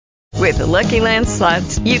With the Lucky Land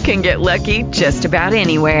Slots, you can get lucky just about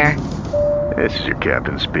anywhere. This is your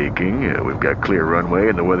captain speaking. We've got clear runway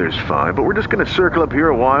and the weather's fine, but we're just going to circle up here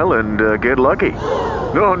a while and get lucky.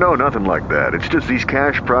 No, nothing like that. It's just these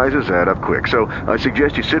cash prizes add up quick. So I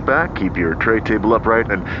suggest you sit back, keep your tray table upright,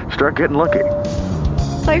 and start getting lucky.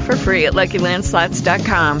 Play for free at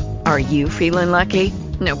LuckyLandSlots.com. Are you feeling lucky?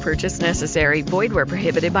 No purchase necessary. Void where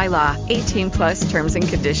prohibited by law. 18+ terms and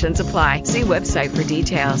conditions apply. See website for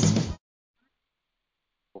details.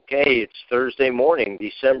 Okay, it's Thursday morning,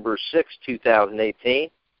 December 6, 2018,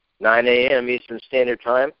 9 a.m. Eastern Standard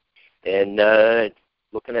Time, and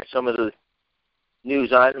looking at some of the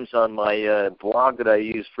news items on my blog that I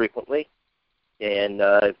use frequently, and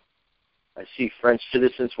I see French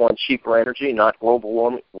citizens want cheaper energy, not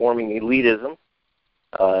global warming elitism.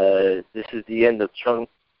 This is the end of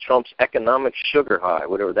Trump's economic sugar high,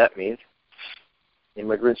 whatever that means.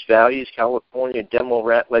 Immigrants' values, California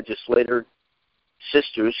Democrat legislator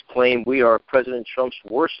sisters claim we are President Trump's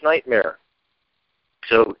worst nightmare.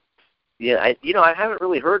 So, yeah, I haven't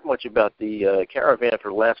really heard much about the caravan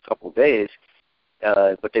for the last couple of days,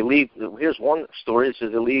 but they leave. Here's one story. It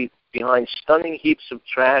says they leave behind stunning heaps of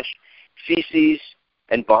trash, feces,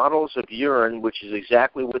 and bottles of urine, which is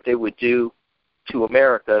exactly what they would do to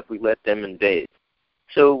America if we let them invade.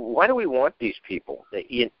 So why do we want these people?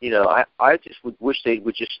 I just would wish they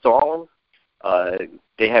would just stall them.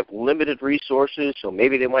 They have limited resources, so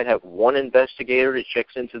maybe they might have one investigator that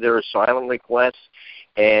checks into their asylum requests,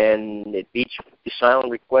 and each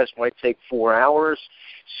asylum request might take 4 hours.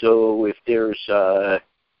 So if there's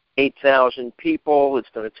 8,000 people, it's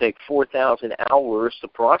going to take 4,000 hours to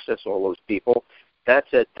process all those people.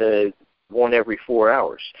 That's at one every 4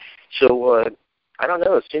 hours. So I don't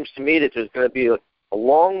know. It seems to me that there's going to be a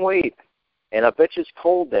long wait, and I bet you it's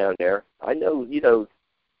cold down there. I know,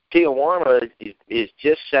 Tijuana is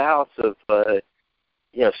just south of,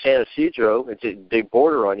 San Isidro. They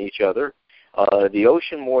border on each other. The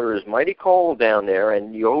ocean water is mighty cold down there,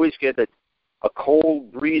 and you always get a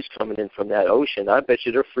cold breeze coming in from that ocean. I bet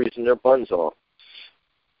you they're freezing their buns off.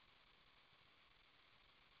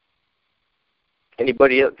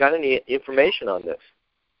 Anybody got any information on this?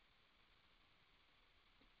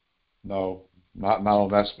 No, not on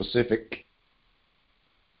that specific.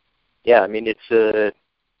 Yeah, I mean, it's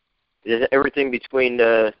everything between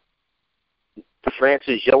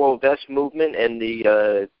France's Yellow Vest movement and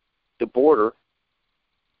the border.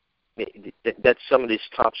 That's some of these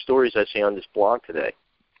top stories I see on this blog today.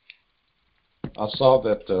 I saw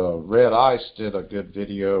that Red Ice did a good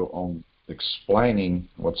video on explaining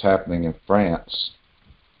what's happening in France.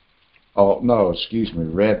 Oh, no, excuse me,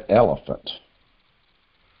 Red Elephant.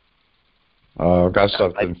 Got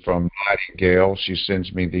something from Nightingale. She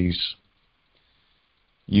sends me these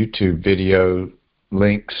YouTube video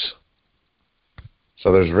links.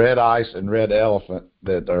 So there's Red Ice and Red Elephant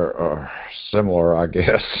that are similar, I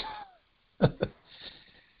guess.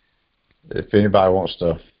 If anybody wants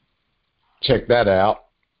to check that out,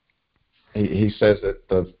 he says that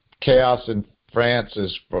the chaos in France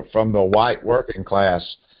is from the white working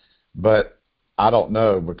class, but I don't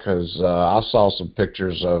know, because I saw some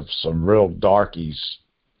pictures of some real darkies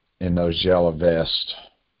in those yellow vests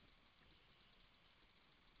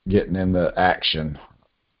getting into action.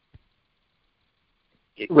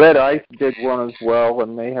 Red Ice did one as well,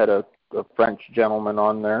 and they had a French gentleman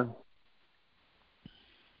on there.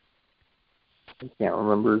 I can't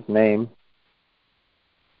remember his name.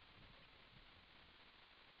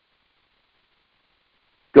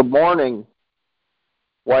 Good morning,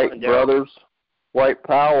 White Brothers, White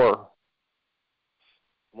Power.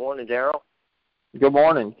 Good morning, Daryl. Good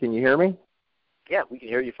morning. Can you hear me? Yeah, we can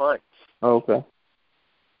hear you fine. Okay.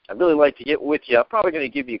 I'd really like to get with you. I'm probably going to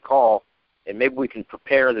give you a call, and maybe we can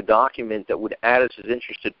prepare the document that would add us as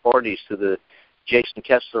interested parties to the Jason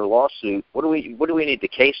Kessler lawsuit. What do we need? The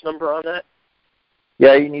case number on that?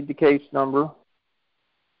 Yeah, you need the case number.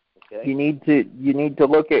 Okay. You need to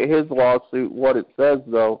look at his lawsuit, what it says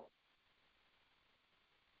though.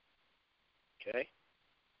 Okay.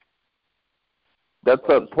 That's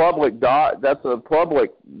a public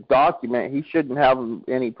document. He shouldn't have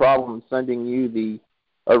any problem sending you the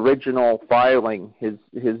original filing, his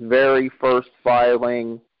very first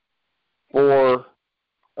filing for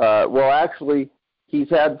actually he's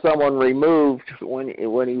had someone removed when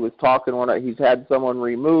he was talking. He's had someone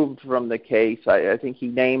removed from the case. I think he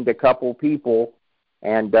named a couple people,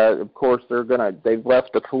 and of course they've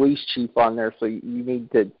left the police chief on there. So you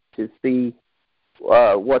need to see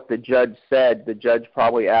what the judge said. The judge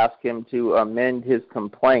probably asked him to amend his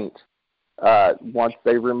complaint. Once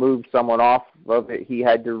they removed someone off of it, he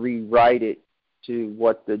had to rewrite it to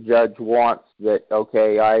what the judge wants. That,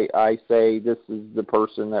 okay, I say this is the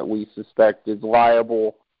person that we suspect is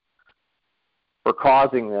liable for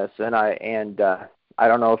causing this, and I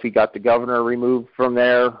don't know if he got the governor removed from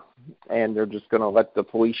there, and they're just going to let the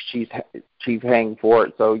police chief hang for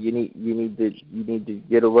it. So you need to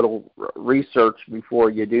get a little research before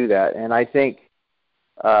you do that. And I think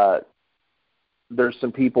there's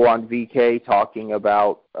some people on VK talking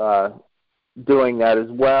about doing that as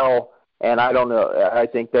well. And I don't know. I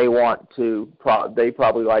think they want to. They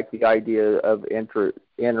probably like the idea of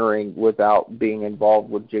entering without being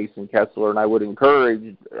involved with Jason Kessler. And I would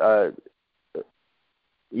encourage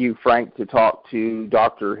you, Frank, to talk to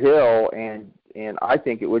Dr. Hill, and I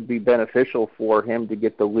think it would be beneficial for him to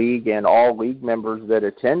get the league and all league members that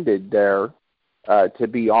attended there to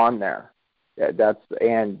be on there. I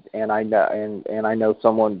know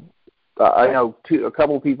someone. I know a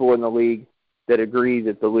couple of people in the league that agree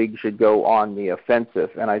that the league should go on the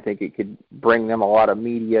offensive, and I think it could bring them a lot of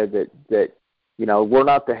media that we're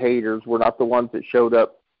not the haters, we're not the ones that showed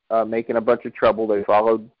up making a bunch of trouble. They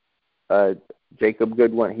followed Jacob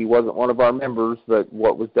Goodwin. He wasn't one of our members, but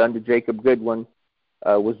what was done to Jacob Goodwin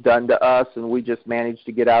was done to us, and we just managed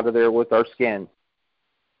to get out of there with our skin.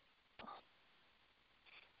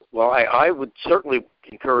 Well, I would certainly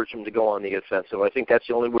encourage them to go on the offensive. I think that's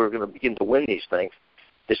the only way we're going to begin to win these things,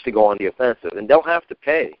 is to go on the offensive, and they'll have to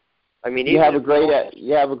pay. I mean, you have a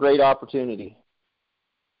great opportunity.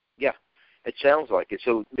 Yeah, it sounds like it.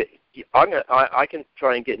 So I can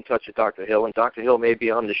try and get in touch with Dr. Hill, and Dr. Hill may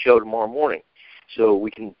be on the show tomorrow morning, so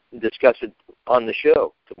we can discuss it on the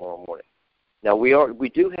show tomorrow morning. Now we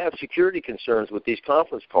do have security concerns with these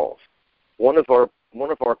conference calls. One of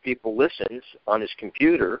our people listens on his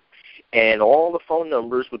computer, and all the phone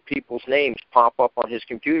numbers with people's names pop up on his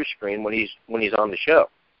computer screen when he's on the show.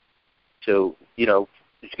 So,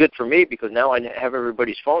 it's good for me because now I have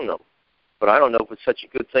everybody's phone number. But I don't know if it's such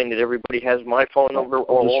a good thing that everybody has my phone number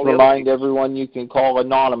or just all remind everyone you can call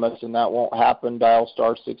anonymous, and that won't happen. Dial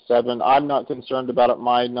 *67. I'm not concerned about it.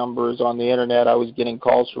 My number is on the internet. I was getting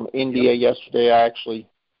calls from India yesterday. I actually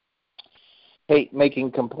hate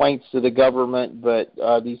making complaints to the government, but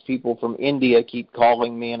these people from India keep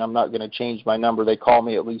calling me, and I'm not going to change my number. They call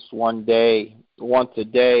me at least once a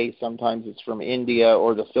day. Sometimes it's from India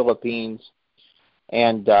or the Philippines,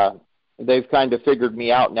 and they've kind of figured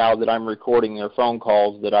me out now that I'm recording their phone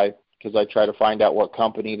calls because I try to find out what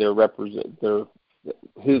company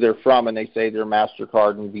who they're from, and they say they're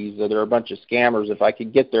MasterCard and Visa. They're a bunch of scammers. If I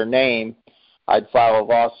could get their name, I'd file a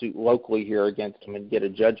lawsuit locally here against them and get a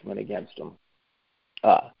judgment against them.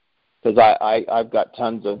 Because I've got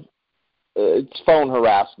tons of it's phone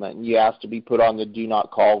harassment, and you ask to be put on the do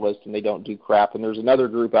not call list, and they don't do crap. And there's another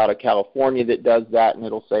group out of California that does that, and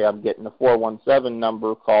it'll say I'm getting a 417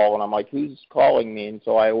 number call, and I'm like, who's calling me? And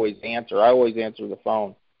so I always answer the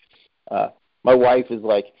phone. My wife is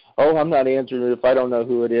like, oh, I'm not answering it if I don't know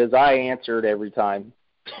who it is. I answer it every time.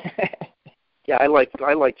 Yeah, I like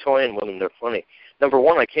toying with them. They're funny. Number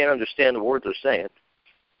one, I can't understand the words they're saying.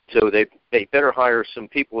 So they better hire some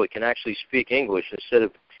people that can actually speak English instead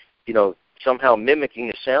of, somehow mimicking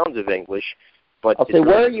the sounds of English. But I'll say,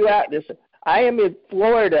 where are you at? I am in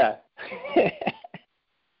Florida.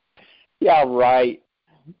 Yeah, right.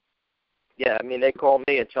 Yeah, I mean, they call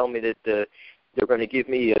me and tell me that they're going to give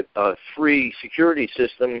me a free security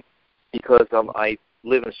system because I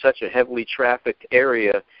live in such a heavily trafficked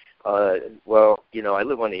area. I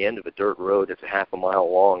live on the end of a dirt road that's a half a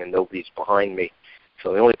mile long, and nobody's behind me.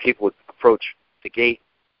 So the only people that approach the gate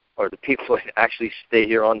are the people that actually stay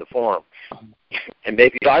here on the farm. And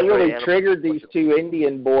maybe I really triggered these two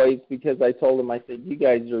Indian boys because I told them, I said, you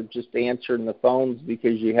guys are just answering the phones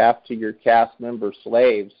because you have to. You're cast member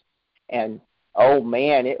slaves. And, oh,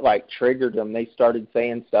 man, it, triggered them. They started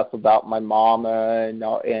saying stuff about my mama, and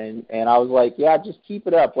I was like, yeah, just keep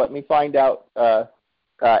it up. Let me find out.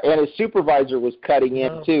 And his supervisor was cutting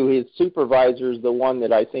in, too. His supervisor is the one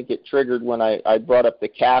that I think it triggered when I brought up the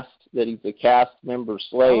caste, that he's a caste member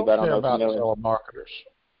slave. I don't know if you know telemarketers.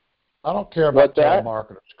 I don't care about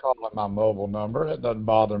telemarketers calling my mobile number. That doesn't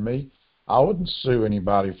bother me. I wouldn't sue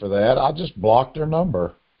anybody for that. I just block their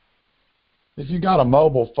number. If you got a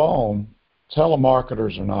mobile phone,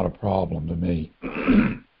 telemarketers are not a problem to me.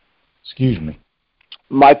 Excuse me.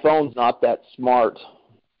 My phone's not that smart.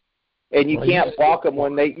 And you can't block them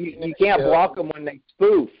when you can't block them when they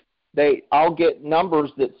spoof. I'll get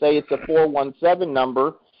numbers that say it's a 417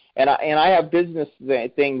 number, and I have business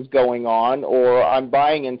things going on, or I'm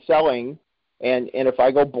buying and selling, and if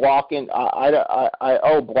I go blocking,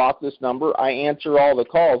 block this number. I answer all the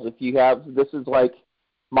calls. If you have, this is like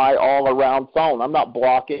my all-around phone. I'm not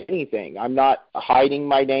blocking anything. I'm not hiding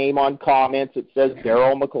my name on comments. It says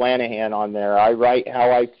Daryl McClanahan on there. I write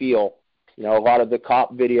how I feel. You know, a lot of the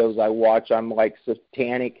cop videos I watch, I'm like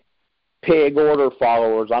satanic pig order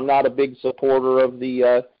followers. I'm not a big supporter of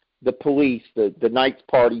the police. The Knights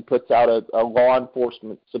Party puts out a law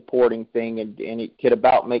enforcement supporting thing, and it could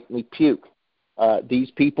about make me puke.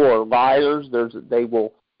 These people are liars. They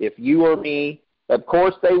will, if you or me, of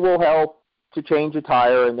course they will help to change a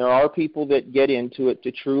tire, and there are people that get into it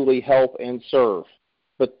to truly help and serve.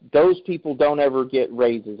 But those people don't ever get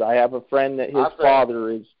raises. I have a friend that his father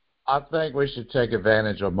is... I think we should take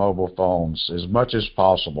advantage of mobile phones as much as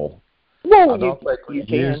possible. No, I don't think we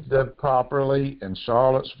used them properly in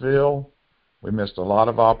Charlottesville. We missed a lot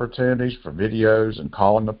of opportunities for videos and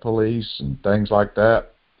calling the police and things like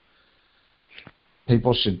that.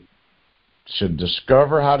 People should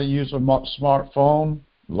discover how to use a smartphone,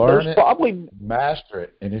 learn it, master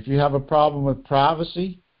it. And if you have a problem with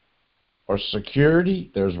privacy or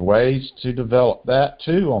security, there's ways to develop that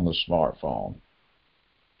too on the smartphone.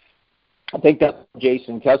 I think that's what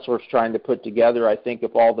Jason Kessler's trying to put together. I think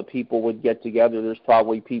if all the people would get together, there's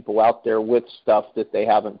probably people out there with stuff that they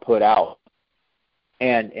haven't put out.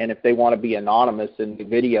 And if they want to be anonymous and they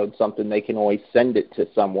videoed something, they can always send it to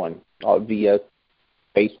someone via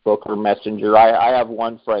Facebook or Messenger. I have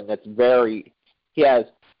one friend that's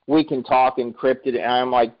we can talk encrypted, and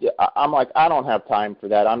I'm like, I don't have time for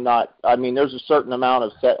that. There's a certain amount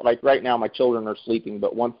of like right now my children are sleeping,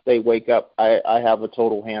 but once they wake up, I have a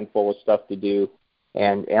total handful of stuff to do,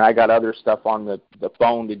 and I got other stuff on the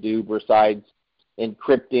phone to do besides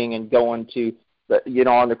encrypting and going to,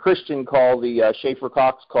 on the Christian call, the Schaefer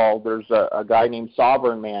Cox call, there's a guy named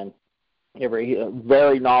Sovereign Man, a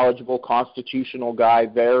very knowledgeable constitutional guy,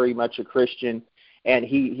 very much a Christian, and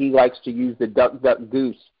he likes to use the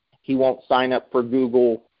DuckDuckGoose. He won't sign up for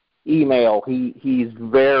Google email. He's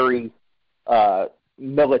very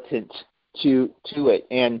militant to it,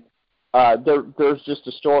 and there's just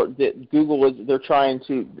a story that Google they're trying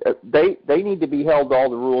to they need to be held to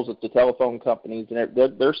all the rules at the telephone companies, and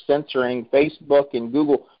they're censoring Facebook and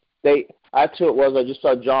Google. I just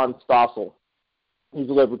saw John Stossel. He's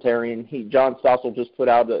a libertarian. John Stossel just put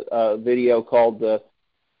out a video called the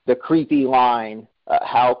creepy line.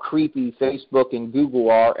 How creepy Facebook and Google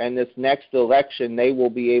are, and this next election they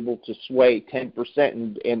will be able to sway 10%,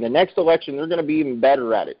 and the next election they're going to be even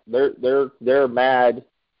better at it. They're mad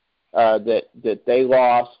that they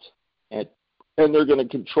lost, and they're going to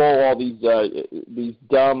control all these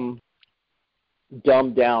dumbed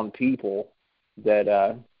down people that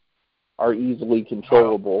are easily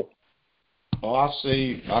controllable. Well,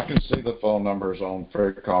 I can see the phone numbers on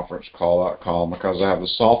freeconferencecall.com because I have the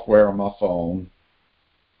software on my phone.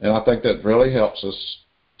 And I think that really helps us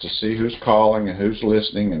to see who's calling and who's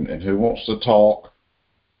listening and who wants to talk.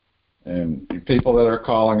 And people that are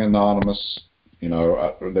calling anonymous,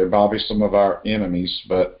 they're probably some of our enemies,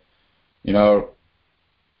 but,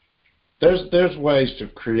 there's ways to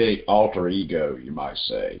create alter ego, you might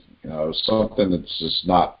say. Something that's just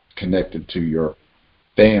not connected to your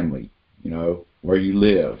family, where you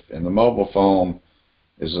live. And the mobile phone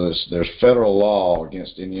there's federal law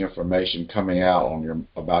against any information coming out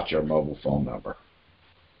about your mobile phone number.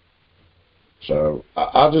 So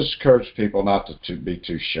I just encourage people not to be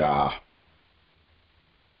too shy.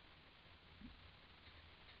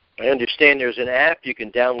 I understand there's an app you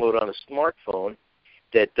can download on a smartphone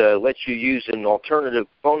that lets you use an alternative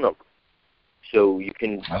phone number. So you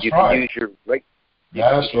can use your right.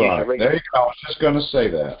 That's right. There you go. I was just going to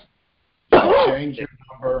say that. You can change your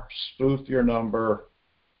number, spoof your number,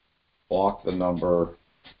 block the number,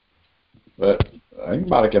 but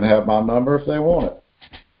anybody can have my number if they want it.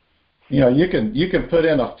 You can put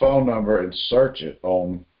in a phone number and search it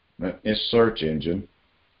on a search engine,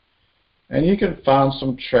 and you can find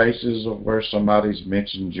some traces of where somebody's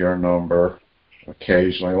mentioned your number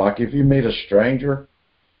occasionally. Like if you meet a stranger,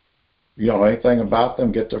 you don't know anything about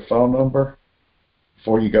them, get their phone number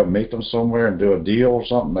before you go meet them somewhere and do a deal or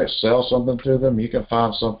something, they sell something to them, you can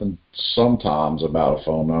find something sometimes about a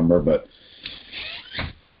phone number, but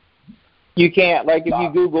you can't. Like if you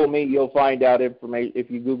Google me, you'll find out information. If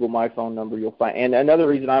you Google my phone number, you'll find. And another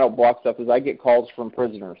reason I don't block stuff is I get calls from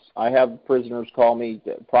prisoners. I have prisoners call me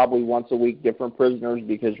probably once a week, different prisoners,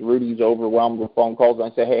 because Rudy's overwhelmed with phone calls.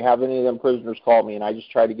 And I say, hey, have any of them prisoners call me? And I just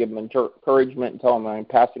try to give them encouragement and tell them I'm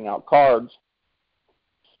passing out cards.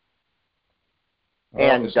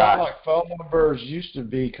 And it's not like phone numbers used to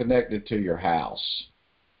be connected to your house.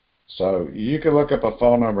 So you can look up a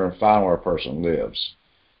phone number and find where a person lives.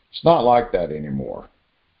 It's not like that anymore.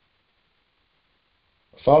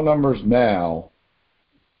 Phone numbers now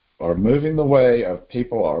are moving the way of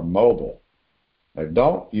people are mobile. They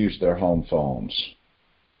don't use their home phones.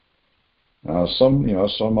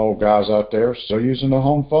 Some old guys out there still using a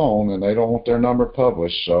home phone and they don't want their number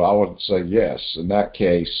published. So I would say yes. In that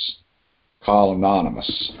case, call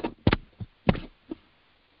anonymous.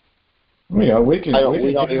 We don't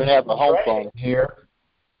even have a home phone here.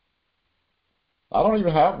 I don't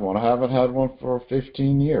even have one. I haven't had one for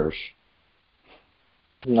 15 years.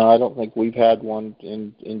 No, I don't think we've had one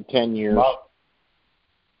in 10 years.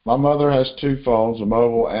 My mother has 2 phones, a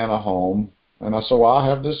mobile and a home, and I said, well, I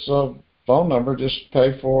have this phone number, just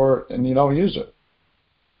pay for it, and you don't use it.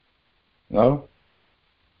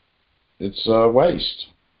 It's a waste.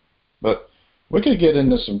 But we could get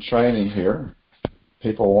into some training here.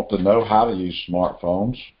 People want to know how to use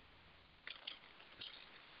smartphones.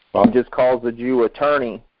 He just calls the Jew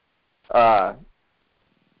attorney.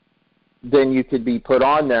 Then you could be put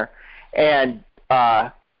on there. And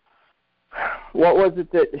what was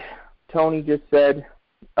it that Tony just said?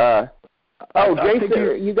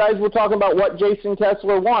 Jason, you guys were talking about what Jason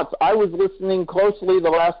Kessler wants. I was listening closely the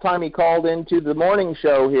last time he called into the morning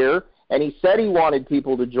show here, and he said he wanted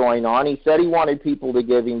people to join on. He said he wanted people to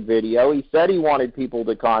give him video. He said he wanted people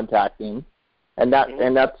to contact him, and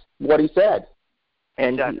that's what he said.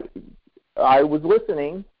 And exactly. I was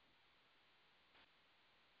listening.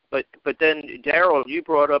 But then, Daryl, you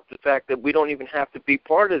brought up the fact that we don't even have to be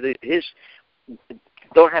part of his.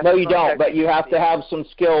 No, you don't, but you have to have some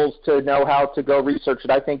skills to know how to go research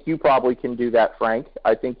it. I think you probably can do that, Frank.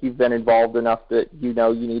 I think you've been involved enough that you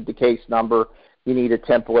need the case number, you need a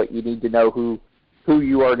template, you need to know who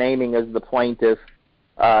you are naming as the plaintiff.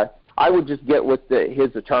 I would just get with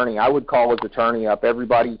his attorney. I would call his attorney up.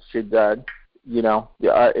 Everybody should,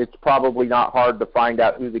 it's probably not hard to find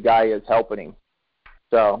out who the guy is helping him.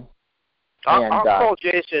 So. I'll call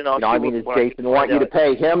Jason. Does Jason want you to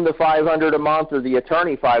pay him the $500 a month or the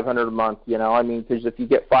attorney $500 a month? Because if you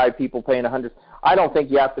get 5 people paying $100, I don't think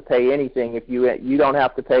you have to pay anything. If you don't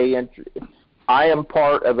have to pay. I am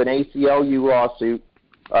part of an ACLU lawsuit.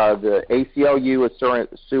 The ACLU is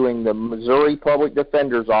suing the Missouri Public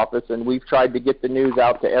Defender's Office, and we've tried to get the news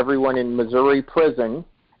out to everyone in Missouri prison.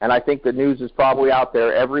 And I think the news is probably out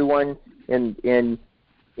there. Everyone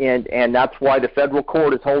And that's why the federal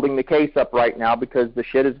court is holding the case up right now, because the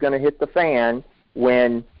shit is going to hit the fan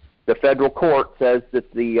when the federal court says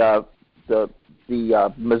that the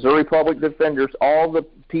Missouri public defenders, all the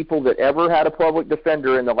people that ever had a public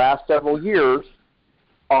defender in the last several years,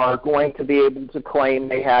 are going to be able to claim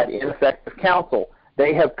they had ineffective counsel.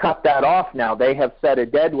 They have cut that off now. They have set a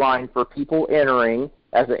deadline for people entering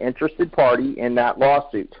as an interested party in that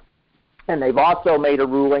lawsuit. And they've also made a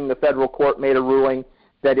ruling, the federal court made a ruling,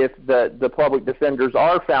 that if the public defenders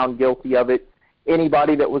are found guilty of it,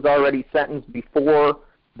 anybody that was already sentenced before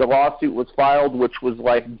the lawsuit was filed, which was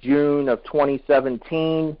like June of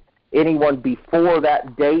 2017, anyone before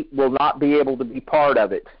that date will not be able to be part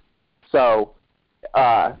of it. So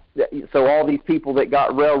all these people that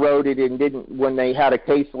got railroaded and didn't, when they had a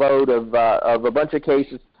caseload of a bunch of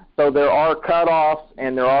cases, so there are cutoffs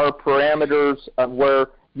and there are parameters of where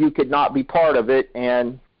you could not be part of it,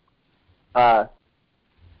 and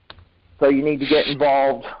so you need to get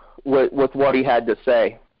involved with what he had to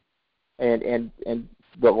say, and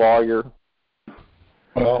the lawyer.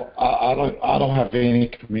 Well, I don't have any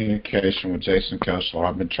communication with Jason Kessler.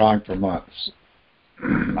 I've been trying for months.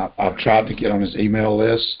 I've tried to get on his email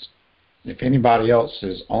list. If anybody else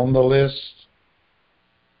is on the list,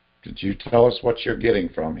 could you tell us what you're getting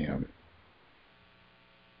from him?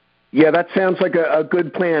 Yeah, that sounds like a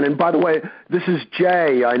good plan. And by the way, this is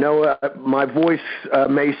Jay. I know my voice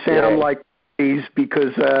may sound like he's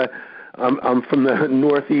because I'm from the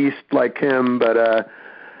Northeast like him. But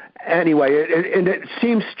anyway, it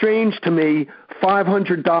seems strange to me,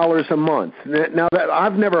 $500 a month. Now, that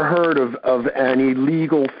I've never heard of any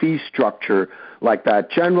legal fee structure like that.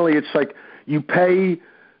 Generally, it's like you pay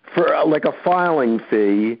for like a filing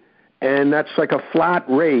fee, and that's like a flat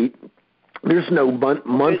rate. There's no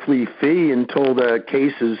monthly fee until the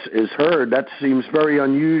case is heard. That seems very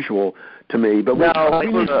unusual to me. But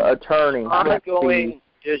for the attorney,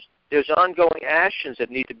 there's ongoing actions that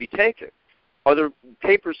need to be taken, other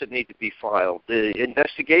papers that need to be filed, the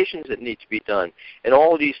investigations that need to be done, and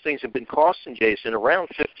all of these things have been costing Jason around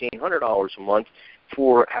 $1,500 a month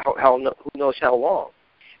for who knows how long.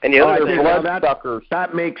 And the other thing, bloodsuckers,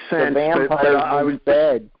 that makes sense. The vampires I was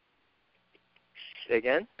dead. Say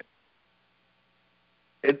again.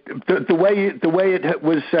 The way it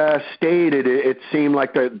was stated, it seemed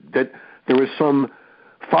like that there was some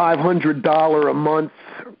 $500 a month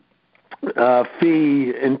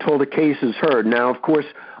fee until the case is heard. Now, of course,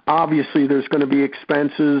 obviously there's going to be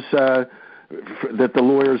expenses that the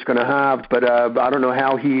lawyer's going to have, but I don't know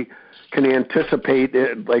how he can anticipate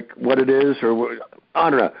it, like what it is, or I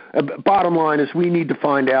don't know. Bottom line is we need to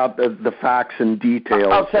find out the facts and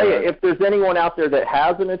details. I'll tell you, if there's anyone out there that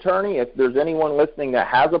has an attorney, if there's anyone listening that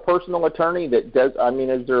has a personal attorney that does, I mean,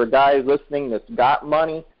 is there a guy listening that's got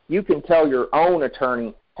money? You can tell your own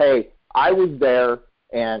attorney, hey, I was there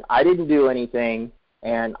and I didn't do anything,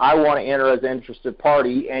 and I want to enter as an interested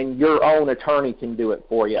party, and your own attorney can do it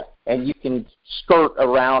for you, and you can skirt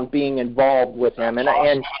around being involved with him. And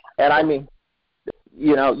I mean,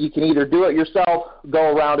 you know, you can either do it yourself,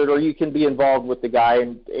 go around it, or you can be involved with the guy.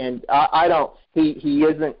 And I don't. He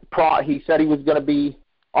isn't. He said he was going to be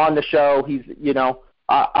on the show. He's, you know,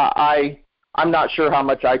 I'm not sure how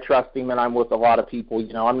much I trust him, and I'm with a lot of people.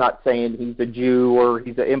 You know, I'm not saying he's a Jew or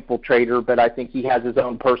he's an infiltrator, but I think he has his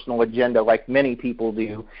own personal agenda, like many people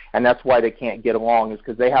do, and that's why they can't get along, is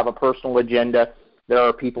because they have a personal agenda. There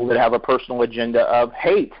are people that have a personal agenda of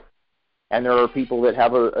hate, and there are people that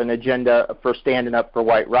have an agenda for standing up for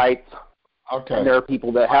white rights. Okay. And there are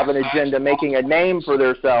people that have an agenda making a name for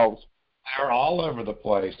themselves. They're all over the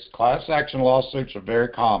place. Class action lawsuits are very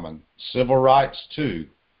common. Civil rights, too.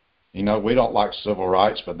 You know, we don't like civil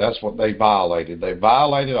rights, but that's what they violated. They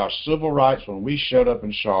violated our civil rights when we showed up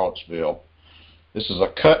in Charlottesville. This is a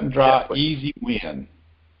cut and dry, easy win.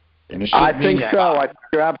 And I think so. I think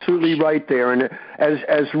you're absolutely right there. And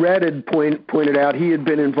as Red had pointed out, he had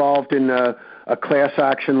been involved in a class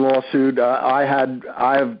action lawsuit. I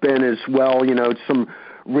have been as well. You know, it's some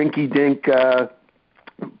rinky-dink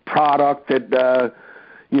product that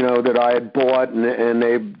you know, that I had bought, and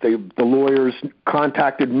the lawyers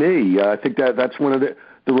contacted me. I think that's one of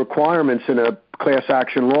the requirements in a class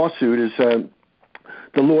action lawsuit is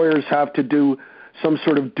the lawyers have to do some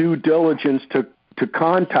sort of due diligence to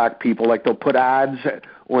contact people. Like they'll put ads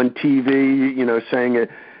on TV, you know, saying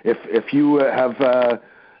if you have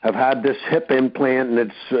had this hip implant and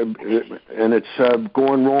it's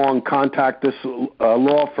going wrong, contact this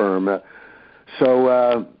law firm.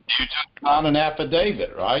 So you just sign an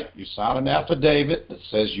affidavit, right? You sign an affidavit that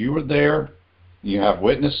says you were there, you have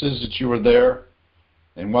witnesses that you were there,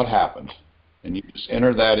 and what happened. And you just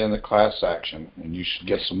enter that in the class action, and you should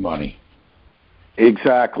get some money.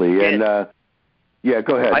 Exactly. And yeah,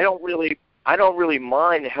 go ahead. I don't really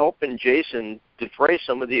mind helping Jason defray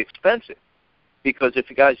some of the expenses, because if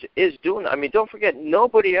you guys is doing, I mean, don't forget,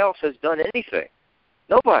 nobody else has done anything.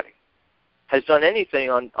 Nobody has done anything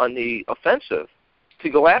on the offensive to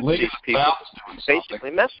go after these people who basically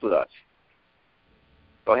messed with us.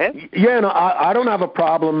 Go ahead. Yeah, no, I don't have a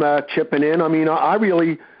problem chipping in. I mean, I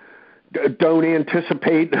really don't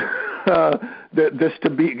anticipate this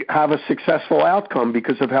to have a successful outcome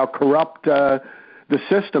because of how corrupt the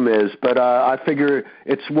system is. But I figure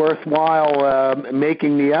it's worthwhile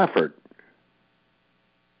making the effort.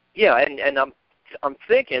 Yeah, and I'm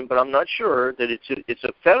thinking, but I'm not sure that it's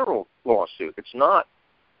a federal lawsuit. It's not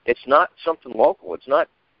something local. It's not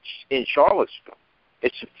in Charlottesville.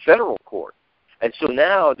 It's a federal court. And so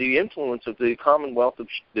now the influence of the Commonwealth of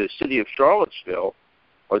the City of Charlottesville,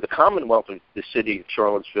 or the Commonwealth of the City of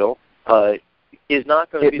Charlottesville, is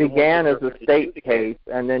not going to be. It began as a state case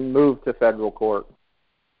and then moved to federal court.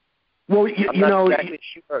 Well, I'm not exactly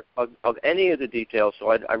sure of any of the details, so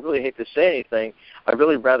I really hate to say anything. I'd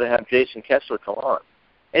really rather have Jason Kessler come on.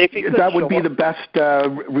 And if that would be the best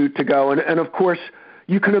route to go. And of course,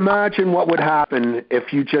 you can imagine what would happen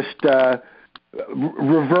if you just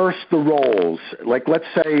reverse the roles. Like, let's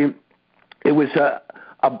say it was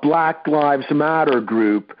a Black Lives Matter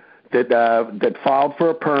group that filed for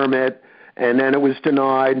a permit, and then it was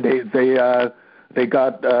denied. They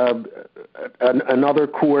got another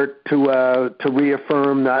court to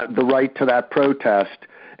reaffirm the right to that protest,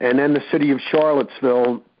 and then the city of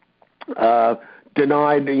Charlottesville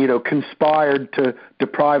denied, conspired to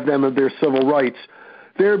deprive them of their civil rights.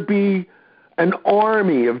 There'd be an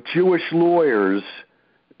army of Jewish lawyers,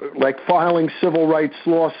 like, filing civil rights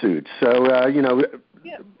lawsuits. So,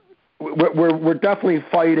 we're definitely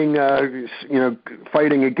fighting,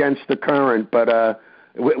 fighting against the current, but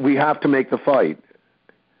we have to make the fight.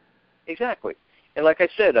 Exactly. And like I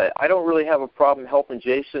said, I don't really have a problem helping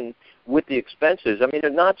Jason with the expenses. I mean,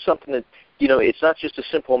 they're not something that, it's not just a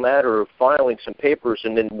simple matter of filing some papers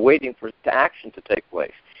and then waiting for action to take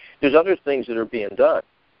place. There's other things that are being done.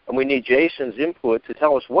 And we need Jason's input to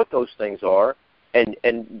tell us what those things are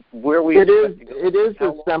and where we... It is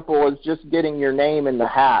as simple as just getting your name in the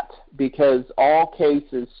hat, because all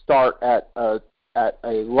cases start at a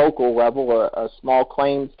local level, a small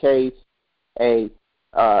claims case, a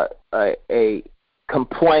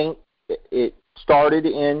complaint. It started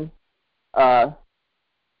in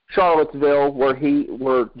Charlottesville,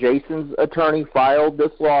 where Jason's attorney filed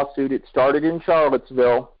this lawsuit. It started in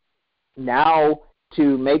Charlottesville. Now,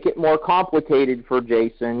 to make it more complicated for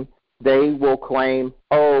Jason, they will claim,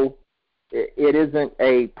 oh, it isn't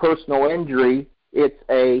a personal injury. It's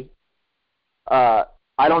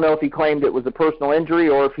I don't know if he claimed it was a personal injury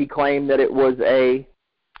or if he claimed that it was a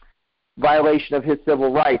violation of his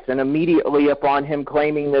civil rights. And immediately upon him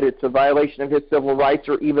claiming that it's a violation of his civil rights,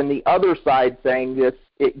 or even the other side saying this,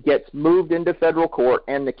 it gets moved into federal court,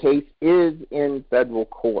 and the case is in federal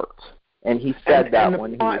court. And he said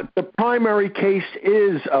the primary case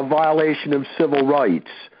is a violation of civil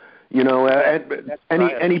rights. You know,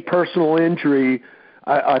 any personal injury,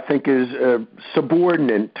 I think, is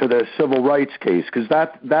subordinate to the civil rights case, because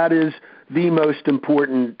that is the most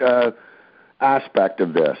important aspect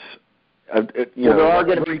of this. There are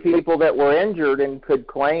going to be people that were injured and could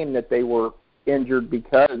claim that they were injured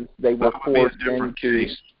because they were forced into.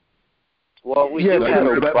 Case. Well, we do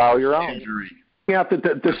have file your own injury. Yeah,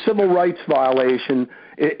 the civil rights violation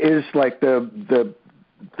is like the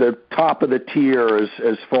top of the tier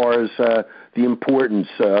as far as the importance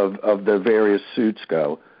of the various suits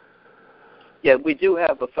go. Yeah, we do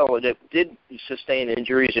have a fellow that did sustain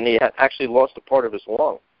injuries, and he actually lost a part of his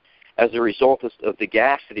lung as a result of the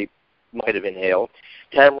gas that he might have inhaled.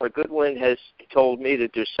 Tamara Goodwin has told me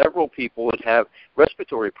that there's several people that have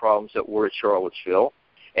respiratory problems that were at Charlottesville,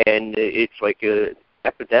 and it's like an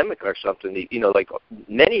epidemic or something. You know, like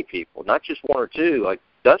many people, not just one or two, like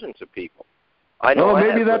dozens of people. I know. Well,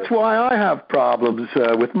 maybe that's why I have problems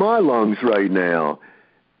with my lungs right now.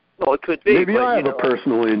 Well, it could be. Maybe I have a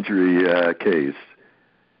personal injury case.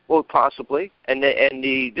 Well, possibly. And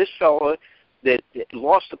this fellow that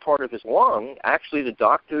lost a part of his lung, actually the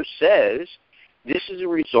doctor says this is a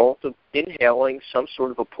result of inhaling some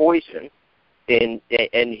sort of a poison, and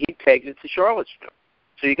he pegged it to Charlottesville.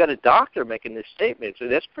 So you got a doctor making this statement. So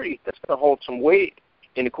that's going to hold some weight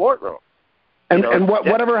in the courtroom. And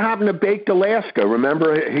whatever happened to Baked Alaska?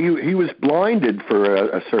 Remember, he was blinded for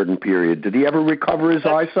a certain period. Did he ever recover his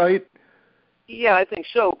eyesight? Yeah, I think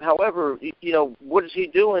so. However, what is he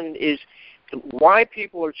doing is why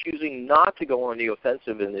people are choosing not to go on the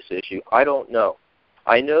offensive in this issue. I don't know.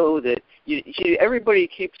 I know that everybody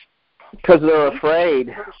keeps because they're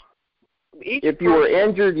afraid. If you were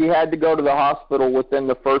injured, you had to go to the hospital within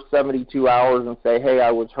the first 72 hours and say, hey,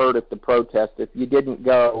 I was hurt at the protest. If you didn't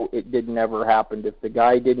go, it didn't ever happen. If the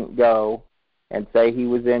guy didn't go and say he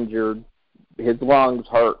was injured, his lungs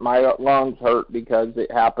hurt, my lungs hurt because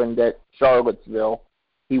it happened at Charlottesville,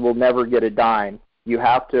 he will never get a dime. You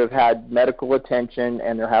have to have had medical attention,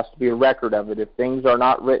 and there has to be a record of it. If things are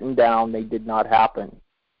not written down, they did not happen.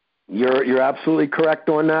 You're absolutely correct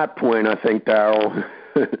on that point, I think, Darrell.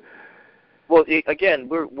 Well, again,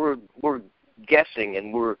 we're guessing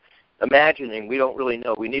and we're imagining. We don't really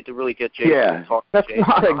know. We need to really get Jason to talk to Jason.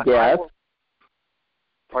 That's not a guess.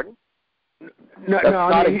 Pardon? No,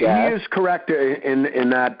 I mean, he is correct in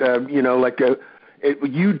that.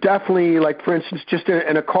 You definitely, like, for instance, just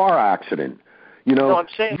in a car accident. I'm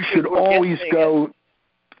saying you should always go.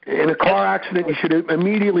 In a car accident, you should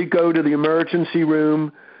immediately go to the emergency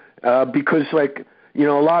room because, like, a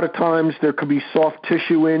lot of times there could be soft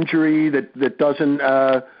tissue injury that doesn't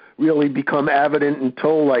really become evident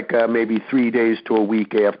until like maybe 3 days to a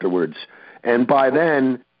week afterwards, and by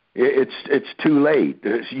then it's too late.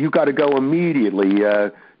 You got to go immediately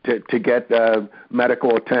to get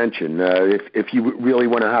medical attention if you really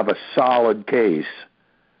want to have a solid case.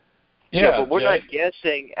 Yeah, but we're not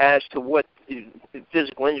guessing as to what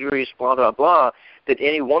physical injuries, blah blah blah, that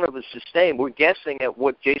any one of us sustained. We're guessing at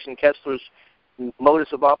what Jason Kessler's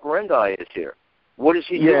modus of operandi is here. What is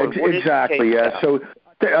he doing? Yeah, exactly. So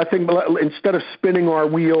I think instead of spinning our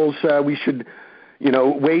wheels, we should,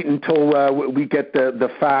 wait until we get the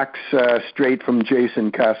facts straight from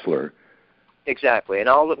Jason Kessler. Exactly, and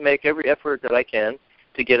I'll make every effort that I can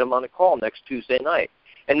to get him on a call next Tuesday night.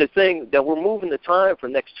 And the thing that we're moving the time for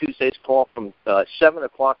next Tuesday's call from 7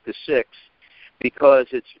 o'clock to 6, because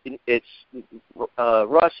it's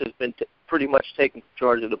Russ has been pretty much taking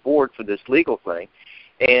charge of the board for this legal thing,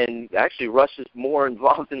 and actually Russ is more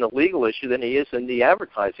involved in the legal issue than he is in the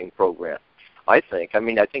advertising program. I think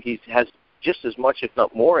he has just as much, if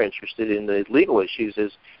not more, interested in the legal issues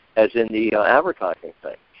as in the advertising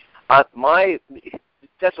thing.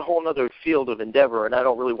 That's a whole other field of endeavor, and I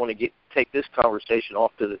don't really want to take this conversation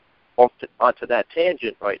onto that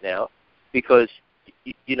tangent right now, because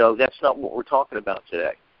that's not what we're talking about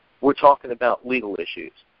today. We're talking about legal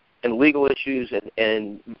issues and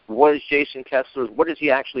what is Jason Kessler? What is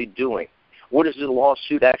he actually doing? What does the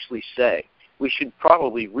lawsuit actually say? we should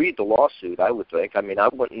probably read the lawsuit, I would think. I mean, I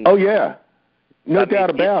wouldn't... Oh, yeah. No doubt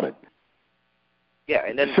about it. Yeah,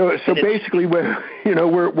 and then... So basically, we're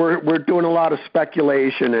doing a lot of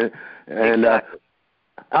speculation, and exactly.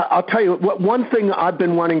 I'll tell you, one thing I've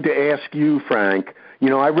been wanting to ask you, Frank,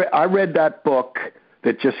 I read that book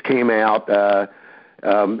that just came out,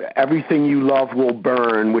 Everything You Love Will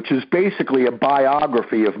Burn, which is basically a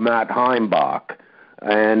biography of Matt Heimbach.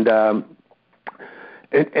 And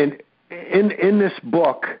in this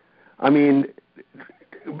book, I mean,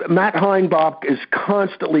 Matt Heimbach is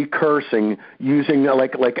constantly cursing, using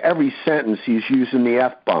like every sentence he's using the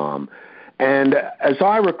F-bomb. And as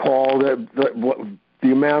I recall,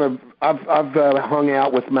 the amount of I've hung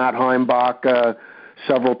out with Matt Heimbach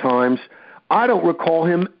several times, I don't recall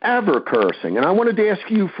him ever cursing. And I wanted to ask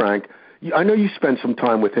you, Frank, I know you spent some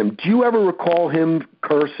time with him. Do you ever recall him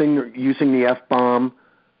cursing or using the F-bomb?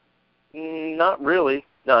 Not really.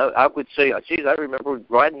 No, I would say, geez, I remember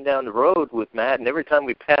riding down the road with Matt, and every time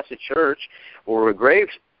we passed a church or a grave,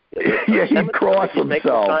 yeah, he'd cross himself. Make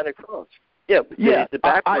the sign of cross. Yeah, the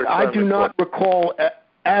backwards I do not recall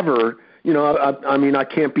ever. I mean, I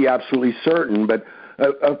can't be absolutely certain, but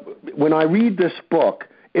when I read this book,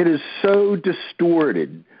 it is so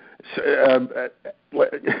distorted. It's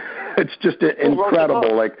just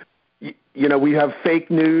incredible. Like, we have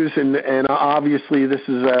fake news, and obviously this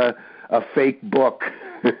is a fake book.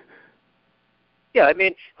 Yeah, I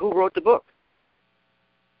mean, who wrote the book?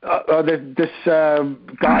 This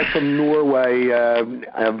guy from Norway,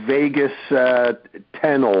 Vegas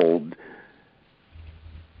Tenold.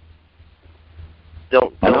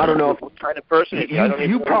 I don't know what kind of person.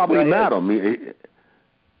 You probably met him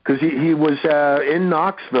because he was in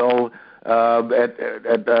Knoxville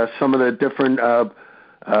at some of the different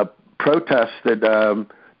protests that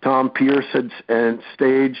Tom Pierce had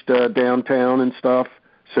staged downtown and stuff.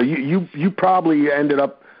 So you probably ended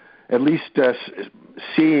up at least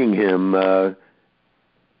seeing him. I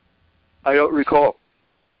don't recall.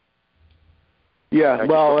 Yeah,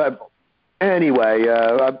 anyway,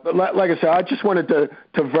 like I said, I just wanted to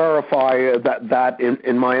verify that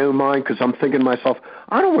in my own mind, because I'm thinking to myself,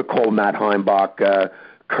 I don't recall Matt Heimbach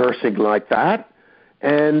cursing like that,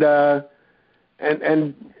 and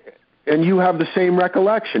you have the same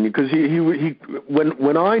recollection, because he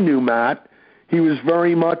when I knew Matt, he was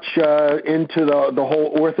very much into the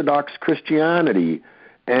whole Orthodox Christianity,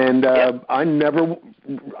 and I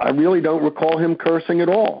really don't recall him cursing at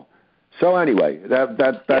all. So anyway, that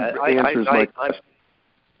answers my question.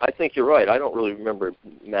 I think you're right. I don't really remember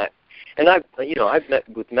Matt, and I've met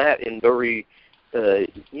with Matt in very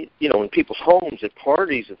in people's homes at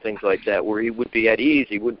parties and things like that, where he would be at ease.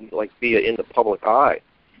 He wouldn't be in the public eye.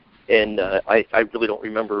 And I really don't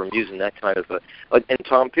remember him using that kind of and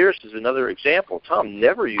Tom Pierce is another example. Tom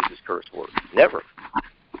never uses curse words, never.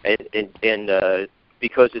 And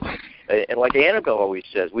because it's, and like Annabelle always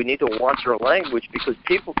says, we need to watch our language, because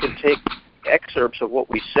people can take excerpts of what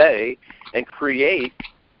we say and create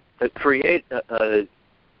a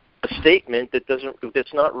statement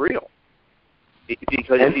that's not real.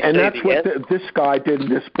 Because and that's what this guy did in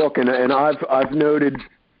this book, and I've noted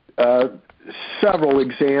several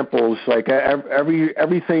examples. Like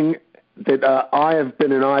everything that I have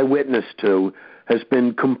been an eyewitness to has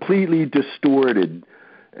been completely distorted.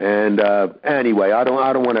 And anyway, I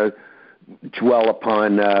don't want to dwell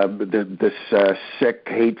upon this sick,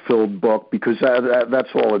 hate-filled book, because that's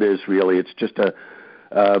all it is, really. It's just a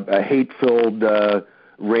hate-filled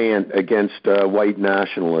rant against white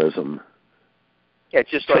nationalism. Yeah,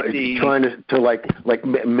 just like trying to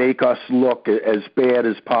make us look as bad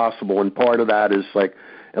as possible, and part of that is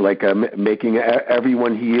making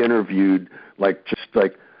everyone he interviewed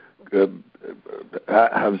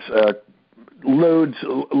has loads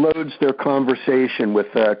their conversation with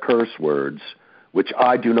curse words, which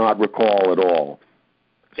I do not recall at all.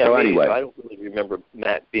 Yeah, so anyway, I don't really remember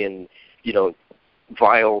Matt being,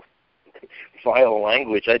 vile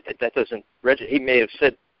language. That doesn't register. He may have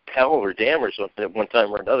said hell or damn or something at one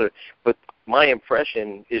time or another, but my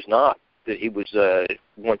impression is not that he was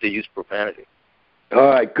wanting to use profanity. All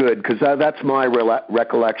right, good, because that's my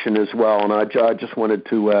recollection as well, and I just wanted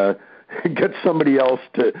to get somebody else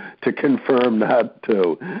to confirm that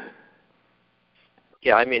too.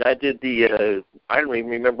 Yeah, I mean, I did I don't even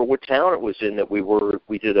remember what town it was in that we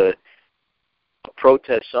did a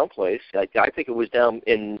protest someplace. I think it was down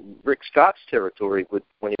in Rick Scott's territory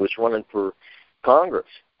when he was running for Congress.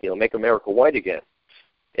 Make America White Again.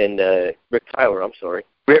 And Rick Tyler, I'm sorry.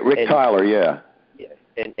 Rick Tyler, yeah. Yeah,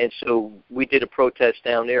 and so we did a protest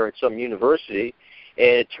down there at some university, and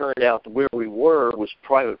it turned out that where we were was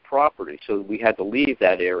private property, so we had to leave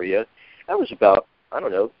that area. That was about, I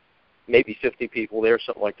don't know, maybe 50 people there,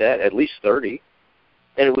 something like that, at least 30.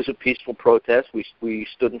 And it was a peaceful protest. We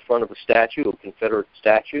stood in front of a statue, a Confederate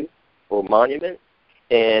statue or monument.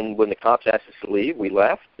 And when the cops asked us to leave, we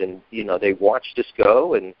left. And, they watched us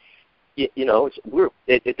go. And, we're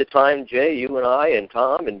at the time, Jay, you and I and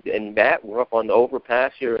Tom and Matt were up on the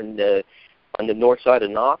overpass here on the north side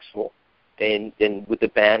of Knoxville, and with the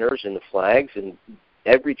banners and the flags, and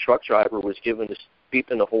every truck driver was giving us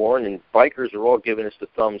beeping the horn, and bikers are all giving us the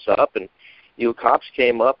thumbs up, and cops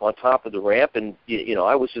came up on top of the ramp, and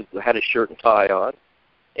I had a shirt and tie on,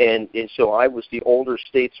 and so I was the older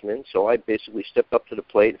statesman, so I basically stepped up to the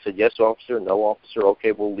plate and said, yes, officer, no, officer,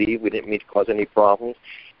 okay, we'll leave. We didn't mean to cause any problems.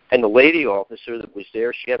 And the lady officer that was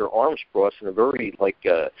there, she had her arms crossed in a very,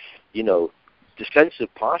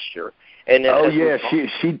 defensive posture. And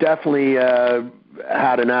she definitely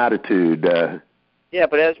had an attitude. Yeah,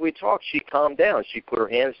 but as we talked, she calmed down. She put her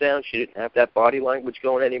hands down. She didn't have that body language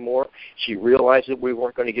going anymore. She realized that we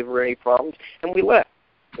weren't going to give her any problems, and we left.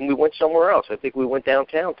 And we went somewhere else. I think we went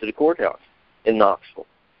downtown to the courthouse in Knoxville.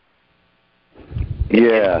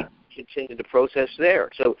 Yeah. And we continued the protest there.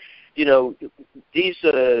 So, these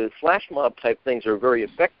flash mob type things are very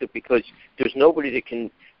effective because there's nobody that can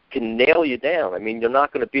nail you down. I mean, you're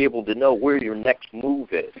not going to be able to know where your next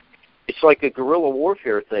move is. It's like a guerrilla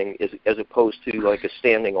warfare thing as opposed to like a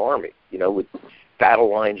standing army, with battle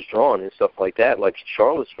lines drawn and stuff like that, like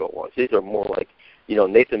Charlottesville was. These are more like,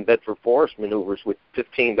 Nathan Bedford Forrest maneuvers with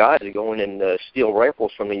 15 guys that go in and steal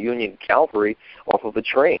rifles from the Union cavalry off of a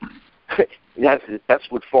train. That's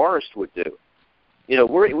what Forrest would do.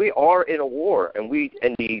 We are in a war,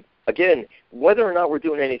 again, whether or not we're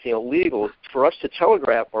doing anything illegal, for us to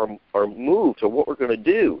telegraph our moves or what we're going to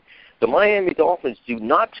do, the Miami Dolphins do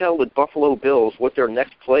not tell the Buffalo Bills what their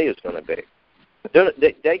next play is going to be.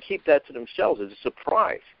 They keep that to themselves as a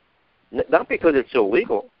surprise, not because it's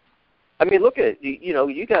illegal. I mean, look at it.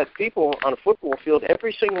 You got people on a football field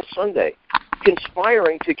every single Sunday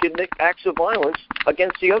conspiring to commit acts of violence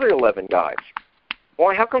against the other 11 guys.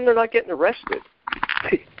 Why? How come they're not getting arrested?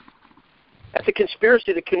 That's a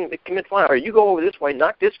conspiracy to commit violence. You go over this way,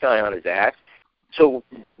 knock this guy on his ass, so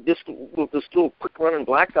this little quick-running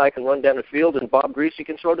black guy can run down the field and Bob Greasy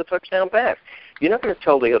can throw the touchdown pass. You're not going to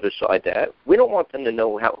tell the other side that. We don't want them to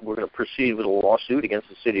know how we're going to proceed with a lawsuit against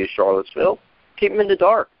the city of Charlottesville. Keep them in the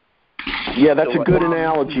dark. Yeah, that's a good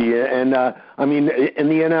analogy. And, I mean, in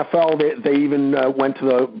the NFL, they even went to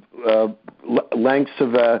the lengths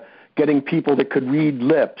of getting people that could read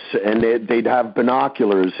lips, and they'd have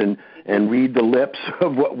binoculars and read the lips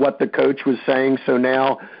of what the coach was saying. So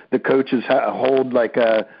now the coaches hold like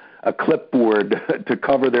a clipboard to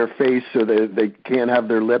cover their face so that they can't have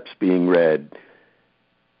their lips being read.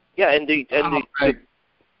 Yeah, and the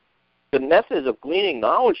methods of gleaning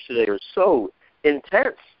knowledge today are so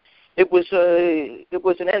intense. It was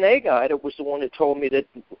an NA guy that was the one that told me that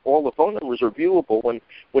all the phone numbers are viewable when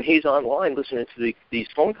he's online listening to these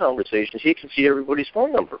phone conversations. He can see everybody's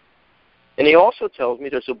phone number, and he also tells me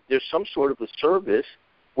there's some sort of a service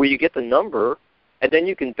where you get the number, and then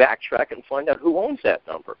you can backtrack and find out who owns that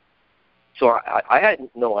number. So I had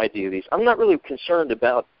no idea of these. I'm not really concerned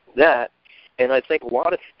about that, and I think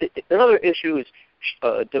another issue is.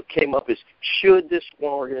 That came up is, should this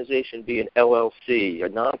one organization be an LLC, a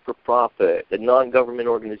non-for-profit, a non-government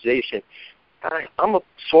organization? I'm a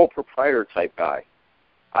sole proprietor type guy.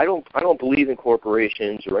 I don't believe in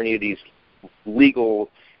corporations or any of these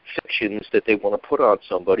legal fictions that they want to put on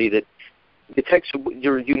somebody. That it takes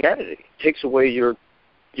your humanity, it takes away your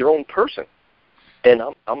own person, and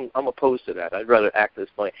I'm opposed to that. I'd rather act this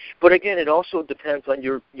way. But again, it also depends on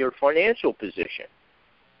your financial position.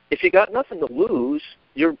 If you got nothing to lose,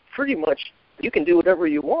 you're pretty much, you can do whatever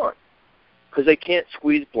you want because they can't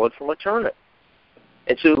squeeze blood from a turnip.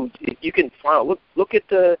 And so you can look at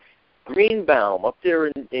the Greenbaum up there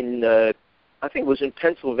in I think it was in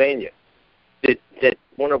Pennsylvania, that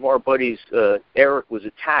one of our buddies, Eric, was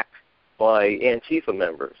attacked by Antifa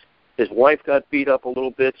members. His wife got beat up a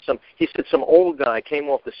little bit. He said some old guy came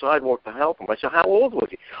off the sidewalk to help him. I said, how old was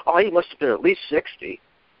he? Oh, he must have been at least 60.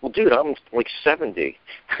 Well, dude, I'm like 70.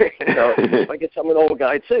 I guess I'm an old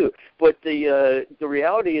guy too. But the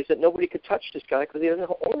reality is that nobody could touch this guy because he doesn't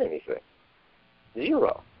own anything.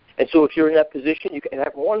 Zero. And so if you're in that position, you can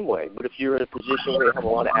act one way. But if you're in a position where you have a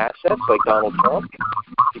lot of assets, like Donald Trump,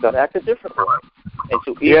 you got to act a different way. And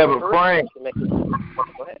so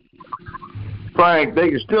Frank, they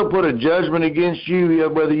can still put a judgment against you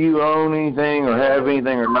whether you own anything or have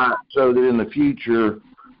anything or not, so that in the future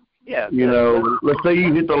Yeah. You know, let's say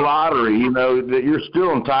you hit the lottery, you know, that you're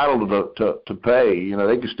still entitled to pay. You know,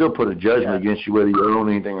 they can still put a judgment against you whether you own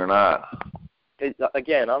anything or not.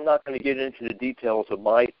 Again, I'm not going to get into the details of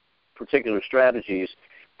my particular strategies,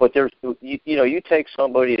 but there's, you take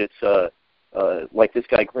somebody that's like this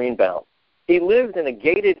guy Greenbaum. He lived in a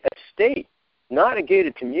gated estate, not a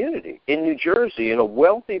gated community, in New Jersey, in a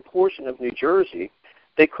wealthy portion of New Jersey.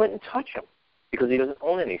 They couldn't touch him because he doesn't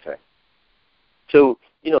own anything. So,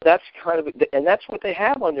 that's kind of, and that's what they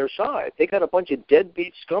have on their side. They got a bunch of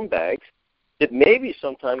deadbeat scumbags that maybe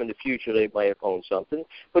sometime in the future they might own something,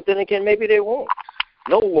 but then again, maybe they won't.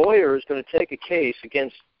 No lawyer is going to take a case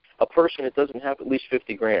against a person that doesn't have at least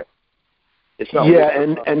 $50,000. It's not. Yeah,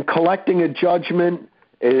 and collecting a judgment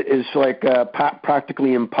is like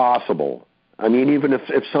practically impossible. I mean, even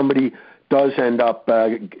if somebody does end up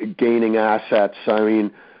gaining assets, I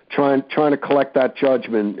mean, trying to collect that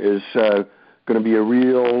judgment is going to be a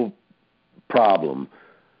real problem.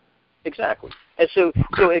 Exactly. And so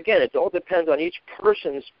again, it all depends on each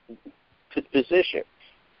person's position,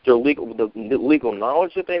 the legal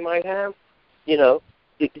knowledge that they might have.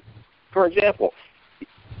 For example,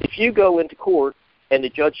 if you go into court and the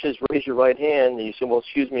judge says, raise your right hand, and you say, well,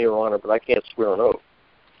 excuse me, Your Honor, but I can't swear an oath.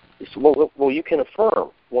 You say, well, you can affirm.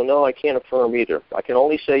 Well, no, I can't affirm either. I can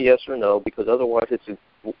only say yes or no because otherwise it's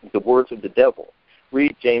the words of the devil.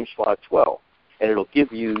 Read James 5:12, and it'll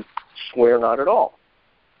give you swear not at all.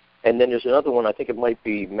 And then there's another one, I think it might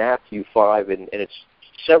be Matthew 5, and it's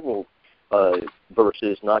several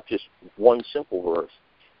verses, not just one simple verse.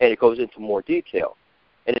 And it goes into more detail.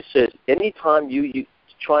 And it says, anytime you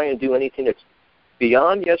try and do anything that's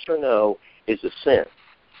beyond yes or no is a sin.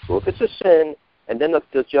 So if it's a sin, and then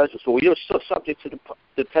the judge will say, well, you're still subject to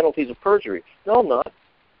the penalties of perjury. No, I'm not.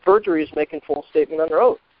 Perjury is making false statement under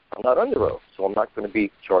oath. I'm not under oath, so I'm not going to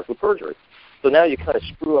be charged with perjury. So now you kind of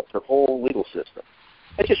screw up their whole legal system.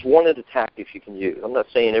 That's just one of the tactics you can use. I'm not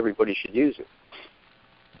saying everybody should use it.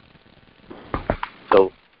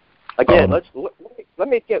 So, again, let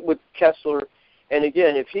me get with Kessler. And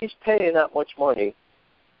again, if he's paying that much money,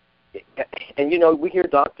 and we hear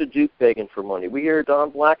Dr. Duke begging for money, we hear Don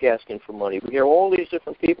Black asking for money, we hear all these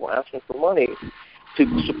different people asking for money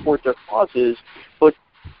to support their causes. But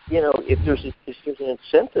if there's an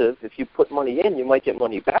incentive, if you put money in, you might get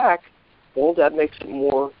money back. Well, that makes it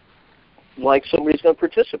more like somebody's going to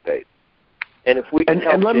participate. And if we can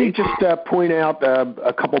and let me just point out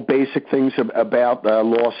a couple basic things about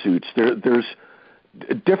lawsuits. There's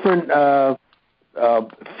different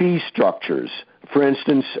fee structures. For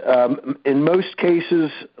instance, in most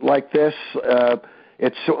cases like this,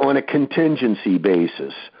 it's on a contingency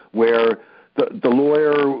basis where the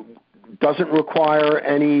lawyer doesn't require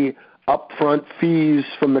any upfront fees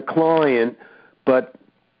from the client, but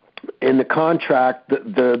in the contract,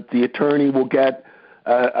 the attorney will get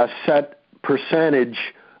a set percentage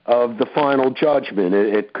of the final judgment.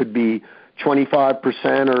 It could be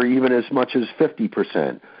 25% or even as much as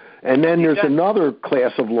 50%. And then there's another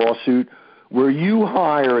class of lawsuit where you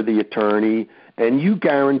hire the attorney and you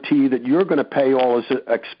guarantee that you're going to pay all his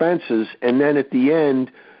expenses, and then at the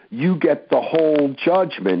end you get the whole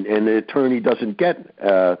judgment and the attorney doesn't get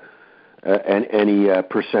any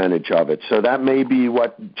percentage of it. So that may be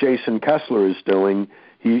what Jason Kessler is doing.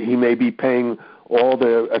 He may be paying all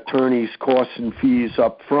the attorney's costs and fees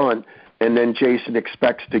up front, and then Jason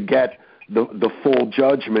expects to get the full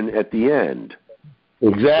judgment at the end.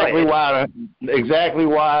 Exactly why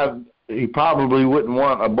he probably wouldn't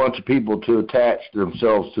want a bunch of people to attach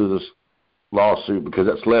themselves to this lawsuit, because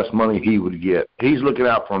that's less money he would get. He's looking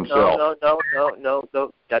out for himself. No.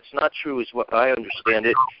 That's not true is what I understand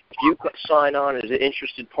it. If you sign on as an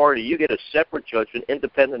interested party, you get a separate judgment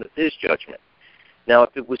independent of his judgment. Now,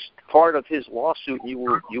 if it was part of his lawsuit, you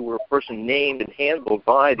were a person named and handled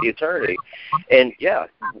by the attorney, and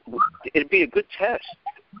it'd be a good test.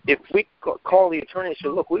 If we call the attorney and say,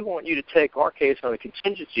 look, we want you to take our case on a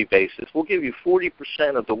contingency basis, we'll give you 40%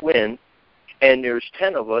 of the win, and there's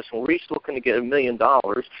 10 of us, and we're each looking to get $1 million.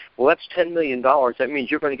 Well, that's $10 million. That means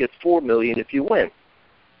you're going to get $4 million if you win.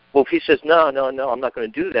 Well, if he says, no, I'm not going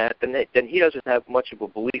to do that, then he doesn't have much of a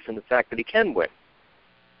belief in the fact that he can win,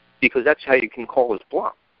 because that's how you can call his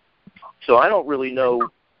bluff. So I don't really know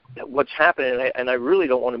what's happening, and I really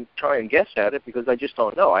don't want to try and guess at it because I just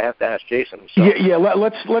don't know. I have to ask Jason himself. Yeah.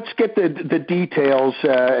 Let's get the details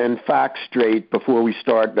and facts straight before we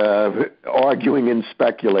start arguing and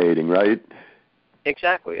speculating, right?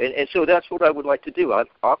 Exactly, and so that's what I would like to do.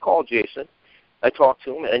 I'll call Jason. I talk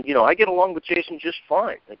to him, and I get along with Jason just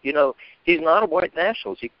fine. He's not a white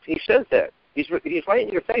nationalist. He says that. He's right in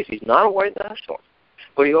your face. He's not a white nationalist,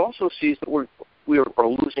 but he also sees that we are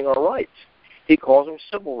losing our rights. He calls them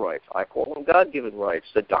civil rights. I call them God-given rights.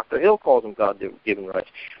 Dr. Hill calls them God-given rights.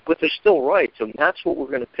 But they're still rights, and that's what we're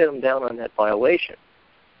going to pin them down on, that violation.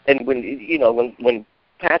 And when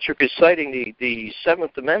Patrick is citing the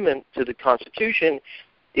Seventh Amendment to the Constitution,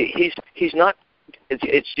 he's not.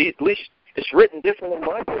 It's at least it's written different in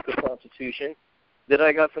my book, the Constitution, that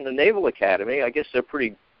I got from the Naval Academy. I guess they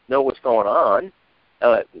pretty know what's going on.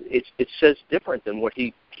 It says different than what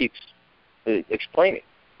he keeps explaining.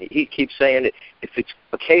 He keeps saying that if it's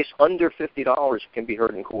a case under $50, it can be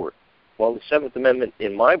heard in court. Well, the Seventh Amendment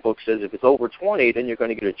in my book says if it's over $20, then you're going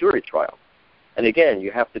to get a jury trial. And again, you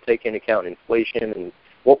have to take into account inflation and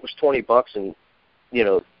what was $20 in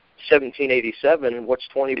 1787, and what's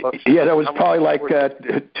 $20? Yeah, that was probably like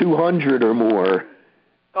 200 or more.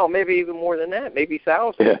 Oh, maybe even more than that, maybe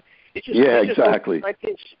 1,000. Yeah, exactly.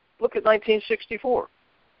 Look at 1964.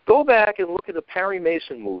 Go back and look at a Perry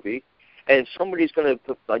Mason movie. And somebody's going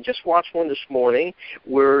to, I just watched one this morning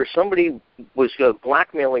where somebody was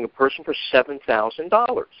blackmailing a person for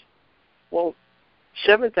 $7,000. Well,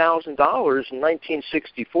 $7,000 in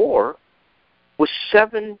 1964 was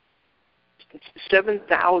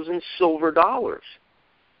 7,000 silver dollars.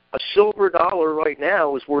 A silver dollar right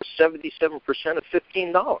now is worth 77% of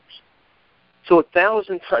 $15. So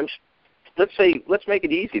 1,000 times, let's make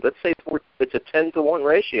it easy. Let's say it's a 10-to-1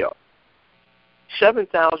 ratio.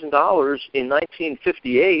 $7,000 in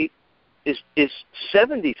 1958 is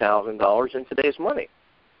 $70,000 in today's money.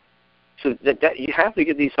 So that you have to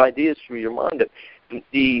get these ideas through your mind.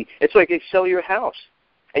 It's like you sell your house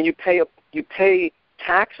and you pay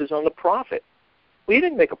taxes on the profit. Well, you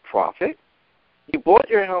didn't make a profit. You bought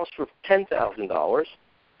your house for $10,000.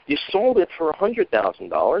 You sold it for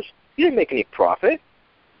 $100,000. You didn't make any profit.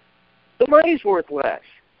 The money's worth less.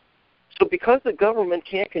 So because the government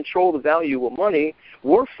can't control the value of money,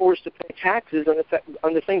 we're forced to pay taxes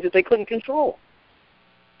on the things that they couldn't control.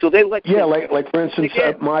 So they let you... Yeah, like for instance,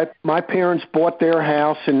 my parents bought their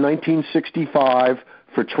house in 1965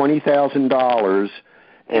 for $20,000,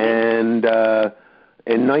 and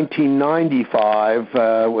in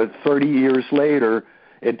 1995, with 30 years later,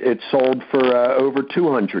 it sold for over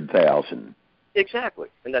 $200,000. Exactly,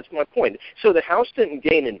 and that's my point. So the house didn't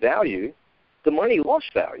gain in value; the money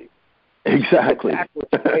lost value. Exactly.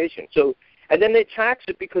 So, and then they tax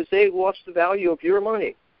it because they lost the value of your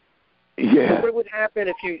money. Yeah. So what would happen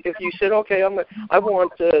if you said, okay, I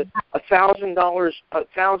want $1,000,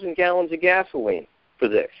 1,000 gallons of gasoline for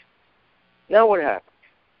this? Now what happens?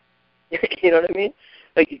 You know what I mean?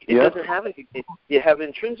 Like it doesn't have you have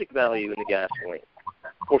intrinsic value in the gasoline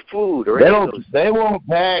or food or anything. They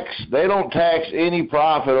don't tax any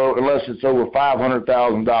profit unless it's over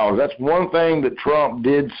 $500,000. That's one thing that Trump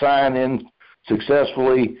did sign in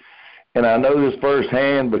successfully, and I know this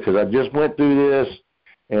firsthand because I just went through this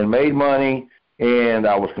and made money, and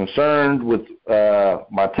I was concerned with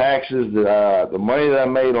my taxes, the money that I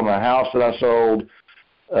made on the house that I sold.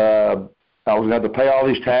 I was going to have to pay all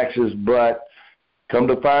these taxes, but come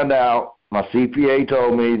to find out, my CPA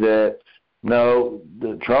told me that no,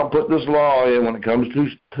 Trump put this law in when it comes to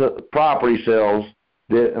property sales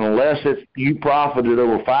that unless you profited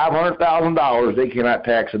over $500,000, they cannot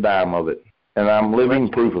tax a dime of it, and I'm living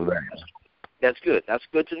proof of that. That's good. That's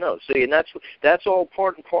good to know. See, and that's all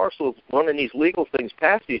part and parcel of running these legal things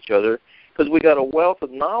past each other because we got a wealth of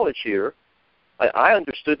knowledge here. I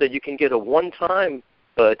understood that you can get a one-time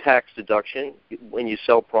tax deduction when you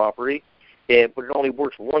sell property, but it only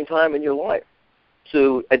works one time in your life.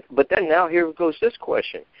 So, but then now here goes this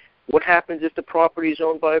question: what happens if the property is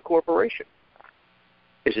owned by a corporation?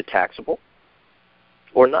 Is it taxable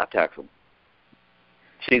or not taxable?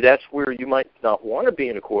 See, that's where you might not want to be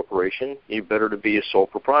in a corporation. You're better to be a sole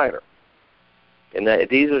proprietor. And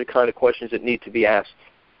these are the kind of questions that need to be asked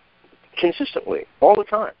consistently, all the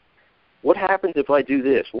time. What happens if I do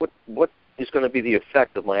this? What is going to be the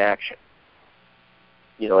effect of my action?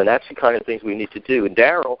 And that's the kind of things we need to do. And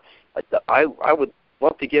Daryl, I would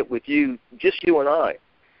love to get with you, just you and I,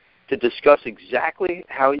 to discuss exactly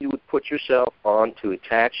how you would put yourself on to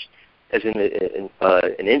attach as an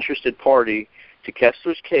interested party to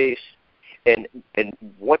Kessler's case, and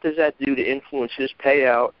what does that do to influence his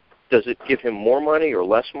payout? Does it give him more money or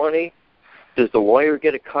less money? Does the lawyer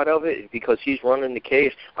get a cut of it because he's running the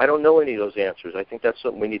case? I don't know any of those answers. I think that's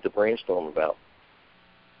something we need to brainstorm about.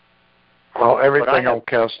 Well, everything on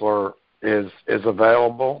Kessler is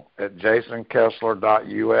available at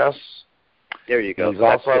jasonkessler.us. There you go. He's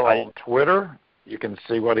also on Twitter. You can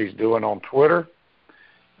see what he's doing on Twitter.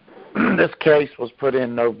 This case was put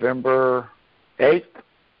in November 8th.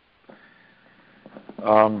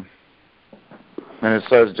 And it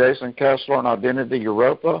says Jason Kessler and Identity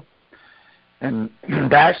Europa and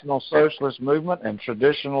National Socialist Movement and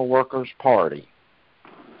Traditional Workers Party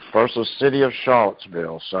versus City of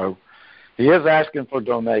Charlottesville. So he is asking for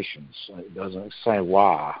donations. It doesn't say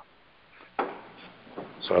why.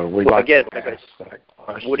 So we what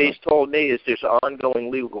he's told me is there's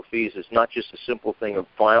ongoing legal fees. It's not just a simple thing of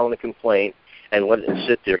filing a complaint and letting it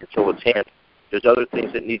sit there until it's handled. There's other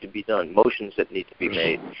things that need to be done, motions that need to be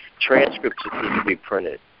made, transcripts that need to be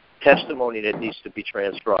printed, testimony that needs to be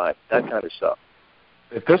transcribed, that kind of stuff.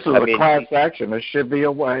 If this is a class action, there should be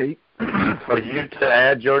a way for you to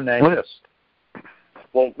add your name list.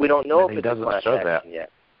 Well, we don't know if it's a class action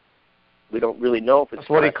yet. We don't really know if it's. That's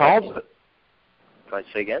what he calls it. Can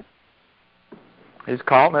I say again? He's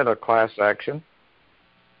calling it a class action.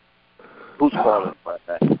 Who's calling it a class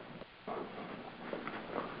action?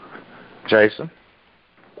 Jason.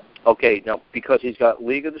 Okay, now because he's got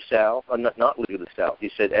League of the South, not League of the South.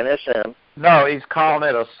 He said NSM. No, he's calling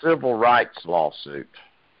it a civil rights lawsuit.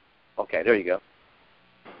 Okay, there you go.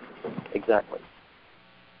 Exactly.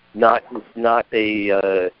 Not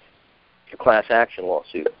a class action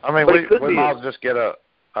lawsuit. I mean, we might as well just get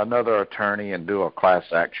another attorney and do a class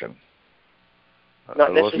action.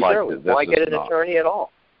 Not necessarily. Why get an attorney at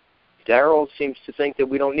all? Darrell seems to think that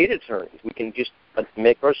we don't need attorneys. We can just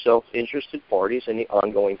make ourselves interested parties in the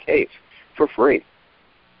ongoing case for free.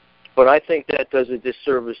 But I think that does a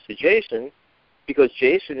disservice to Jason because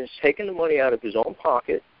Jason is taking the money out of his own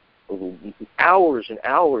pocket, hours and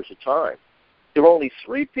hours of time. There were only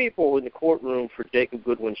 3 people in the courtroom for Jacob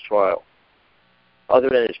Goodwin's trial, other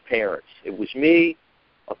than his parents. It was me,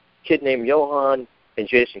 a kid named Johan, and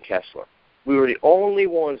Jason Kessler. We were the only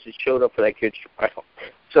ones that showed up for that kid's trial.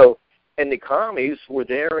 So, and the commies were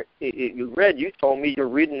there. You told me you're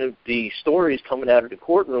reading the stories coming out of the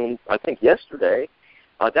courtroom, I think yesterday.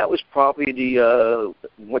 That was probably the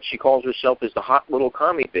what she calls herself is the hot little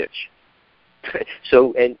commie bitch.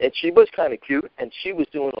 So, and she was kind of cute, and she was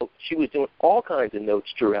doing all kinds of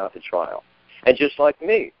notes throughout the trial. And just like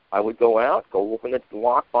me, I would go out, go open the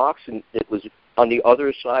lockbox, and it was on the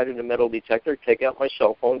other side of the metal detector, take out my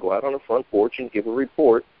cell phone, go out on the front porch, and give a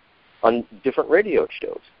report on different radio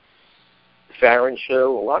shows. The Farron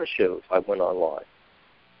Show, a lot of shows I went on live.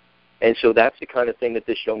 And so that's the kind of thing that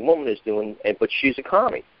this young woman is doing, but she's a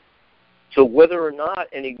commie. So whether or not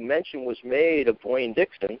any mention was made of Dwayne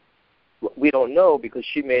Dixon, we don't know because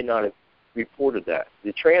she may not have reported that.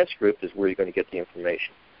 The transcript is where you're going to get the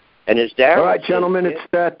information. And as Darren all right, gentlemen, it's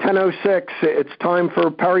 10:06. It's time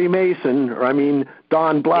for Perry Mason,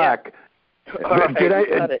 Don Black.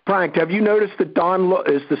 Yeah. Frank, have you noticed that Don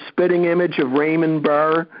is the spitting image of Raymond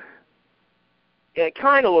Burr? Yeah, it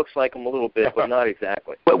kind of looks like him a little bit, but not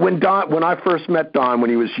exactly. But when I first met Don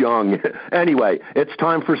when he was young. Anyway, it's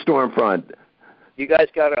time for Stormfront. You guys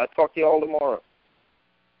got it. I'll talk to you all tomorrow.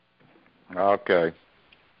 Okay.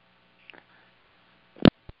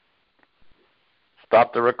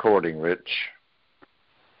 Stop the recording, Rich.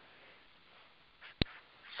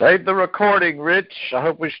 Save the recording, Rich. I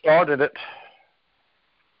hope we started it.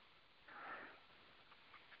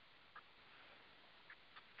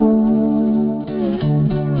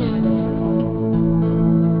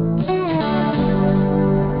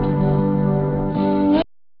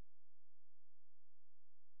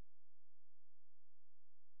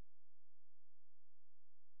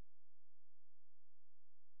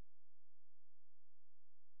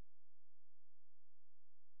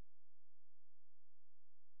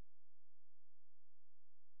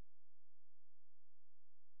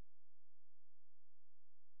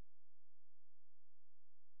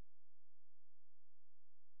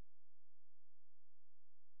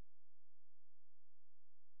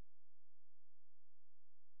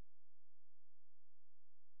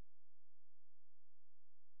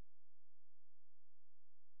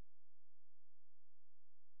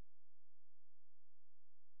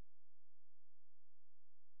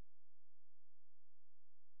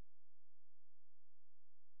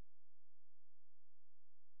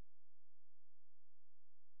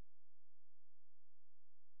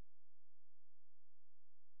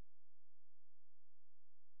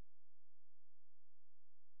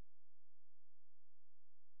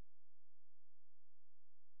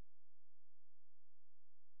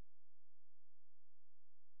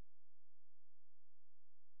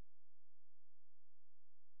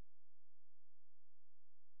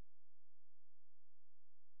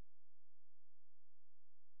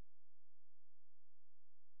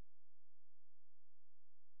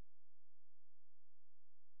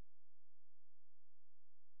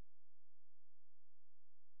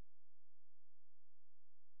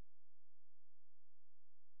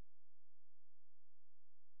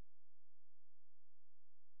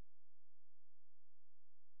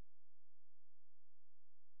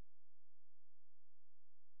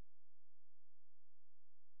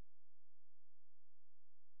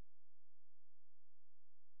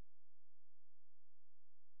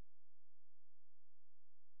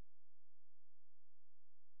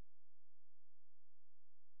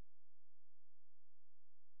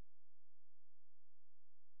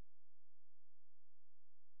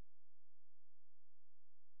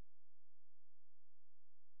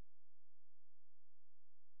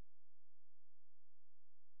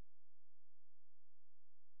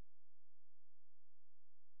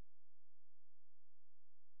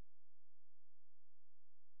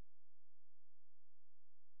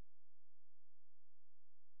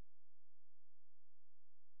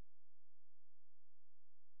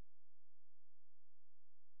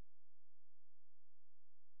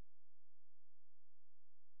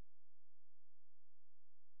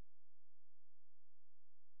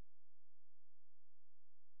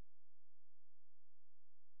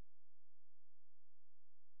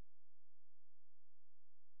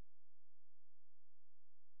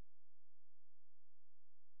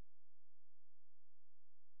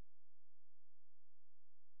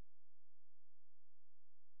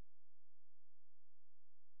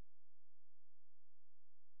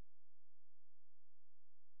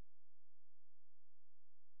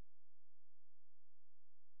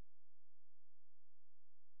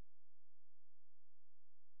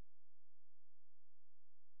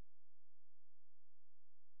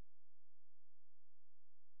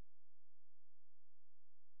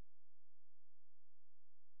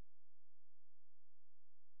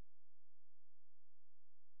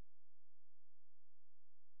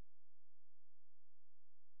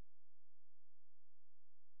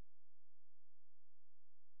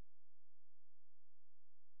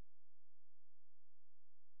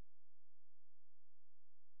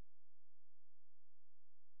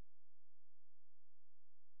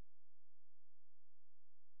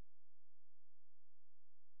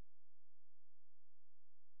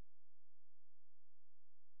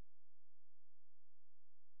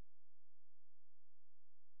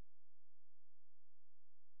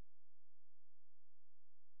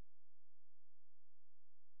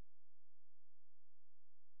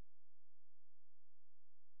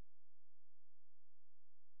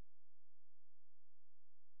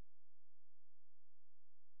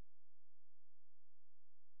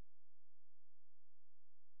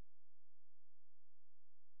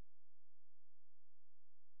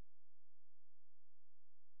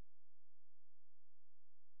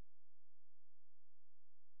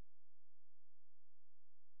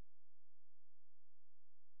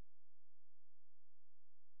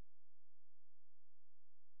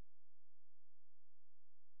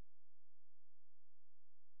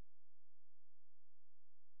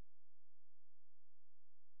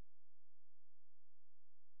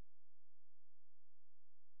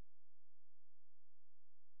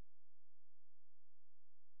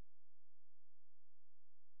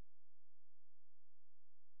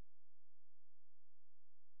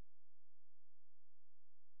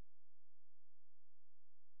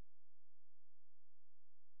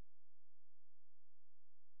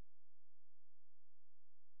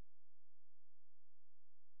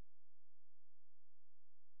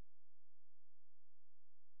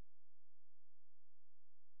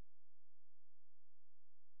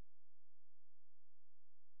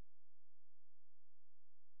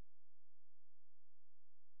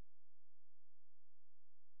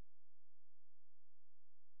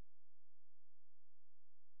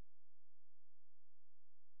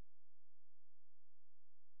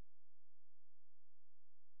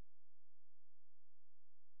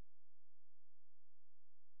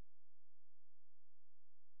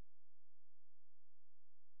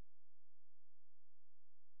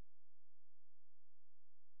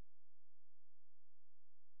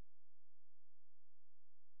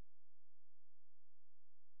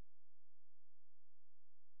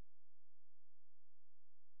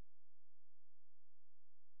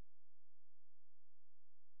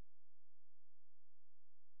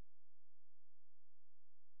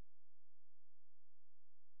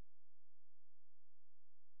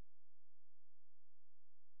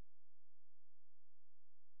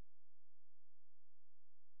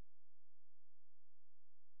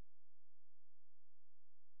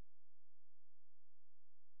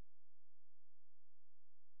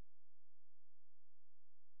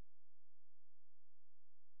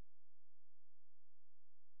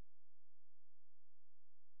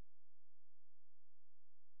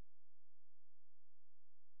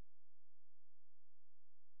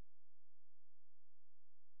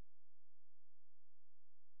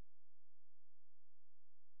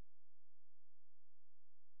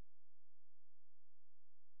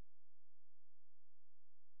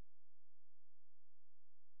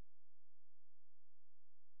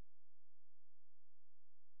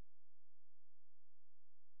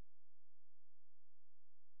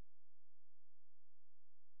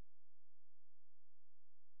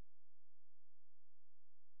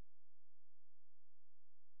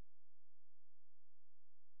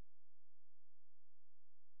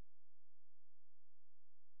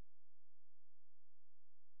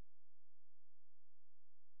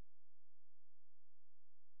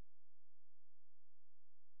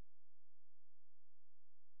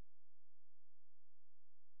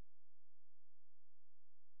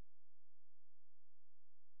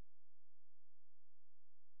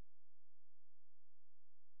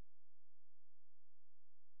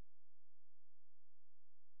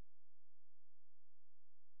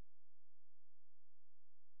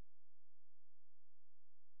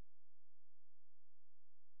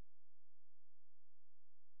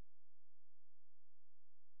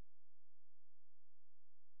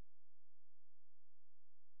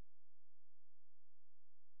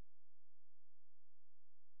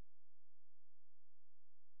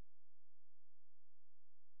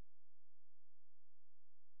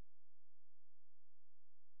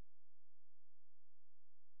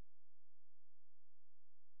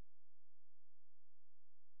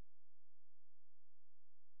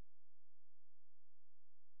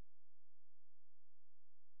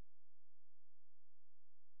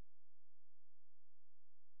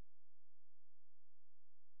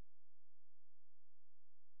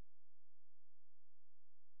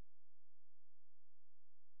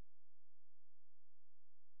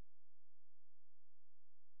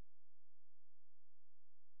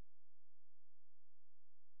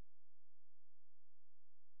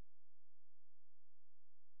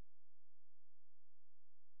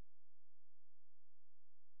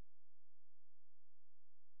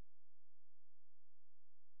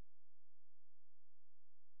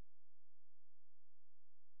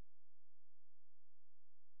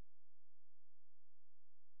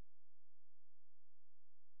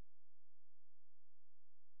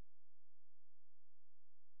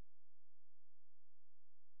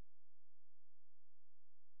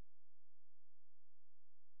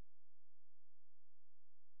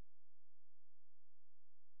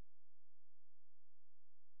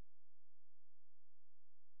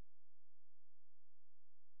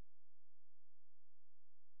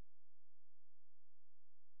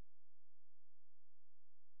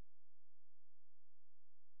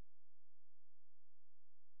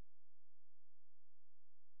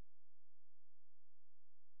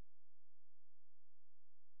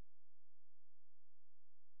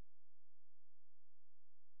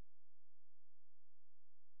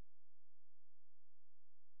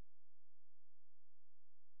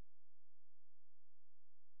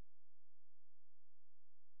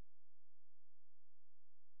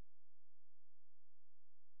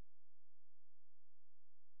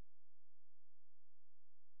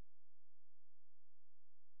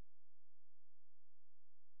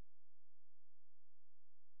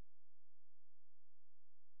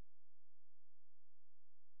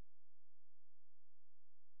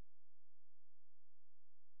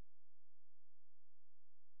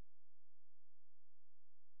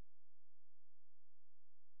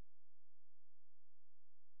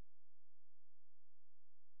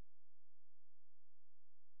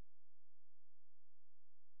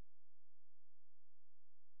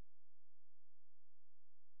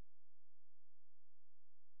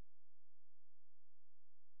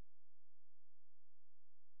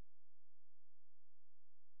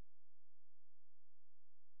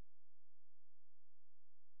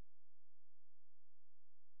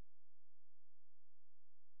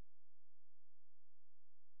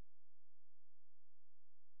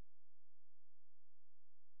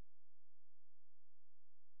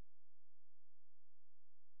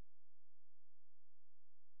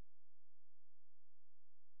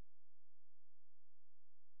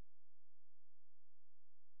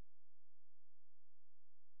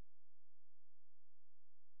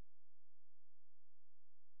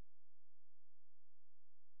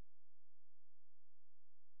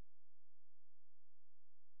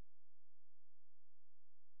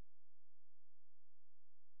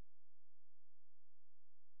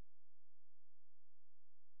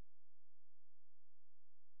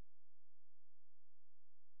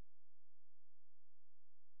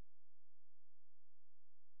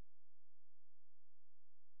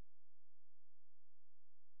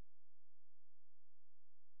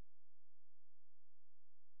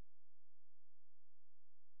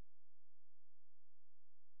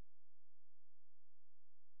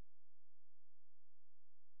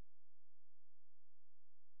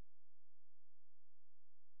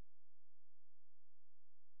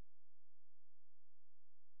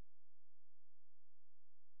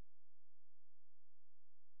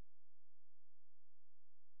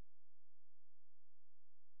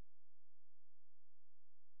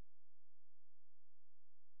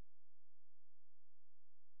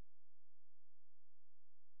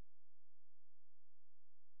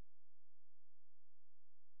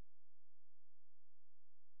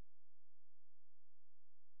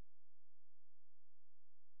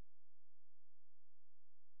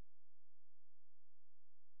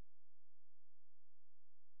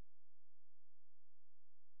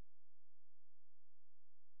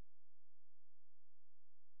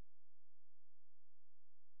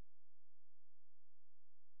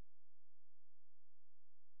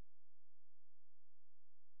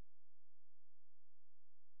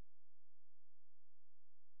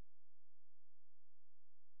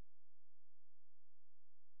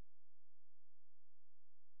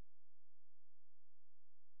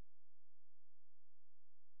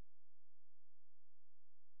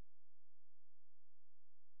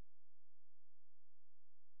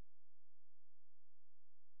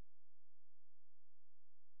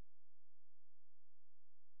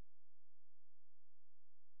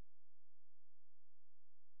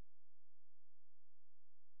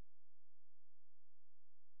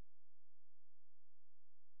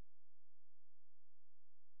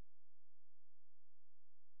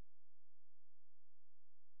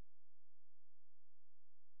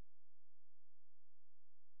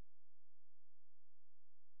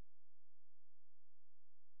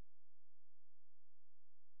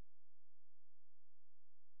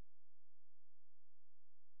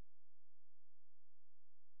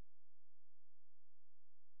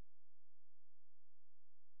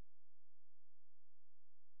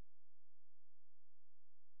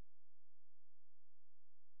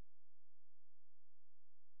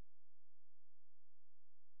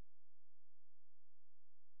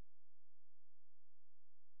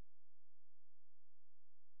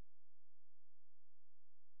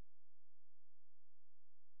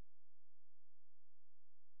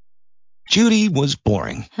 Judy was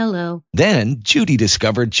boring. Hello. Then Judy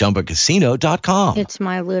discovered ChumbaCasino.com. It's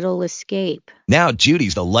my little escape. Now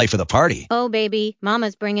Judy's the life of the party. Oh, baby,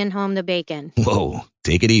 mama's bringing home the bacon. Whoa,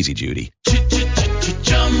 take it easy, Judy.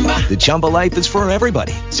 The Chumba life is for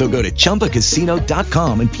everybody. So go to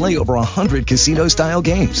ChumbaCasino.com and play over 100 casino-style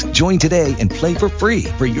games. Join today and play for free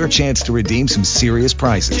for your chance to redeem some serious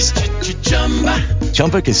prizes.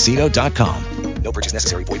 ChumbaCasino.com. No purchase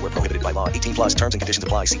necessary. Void where prohibited by law. 18 plus terms and conditions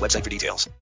apply. See website for details.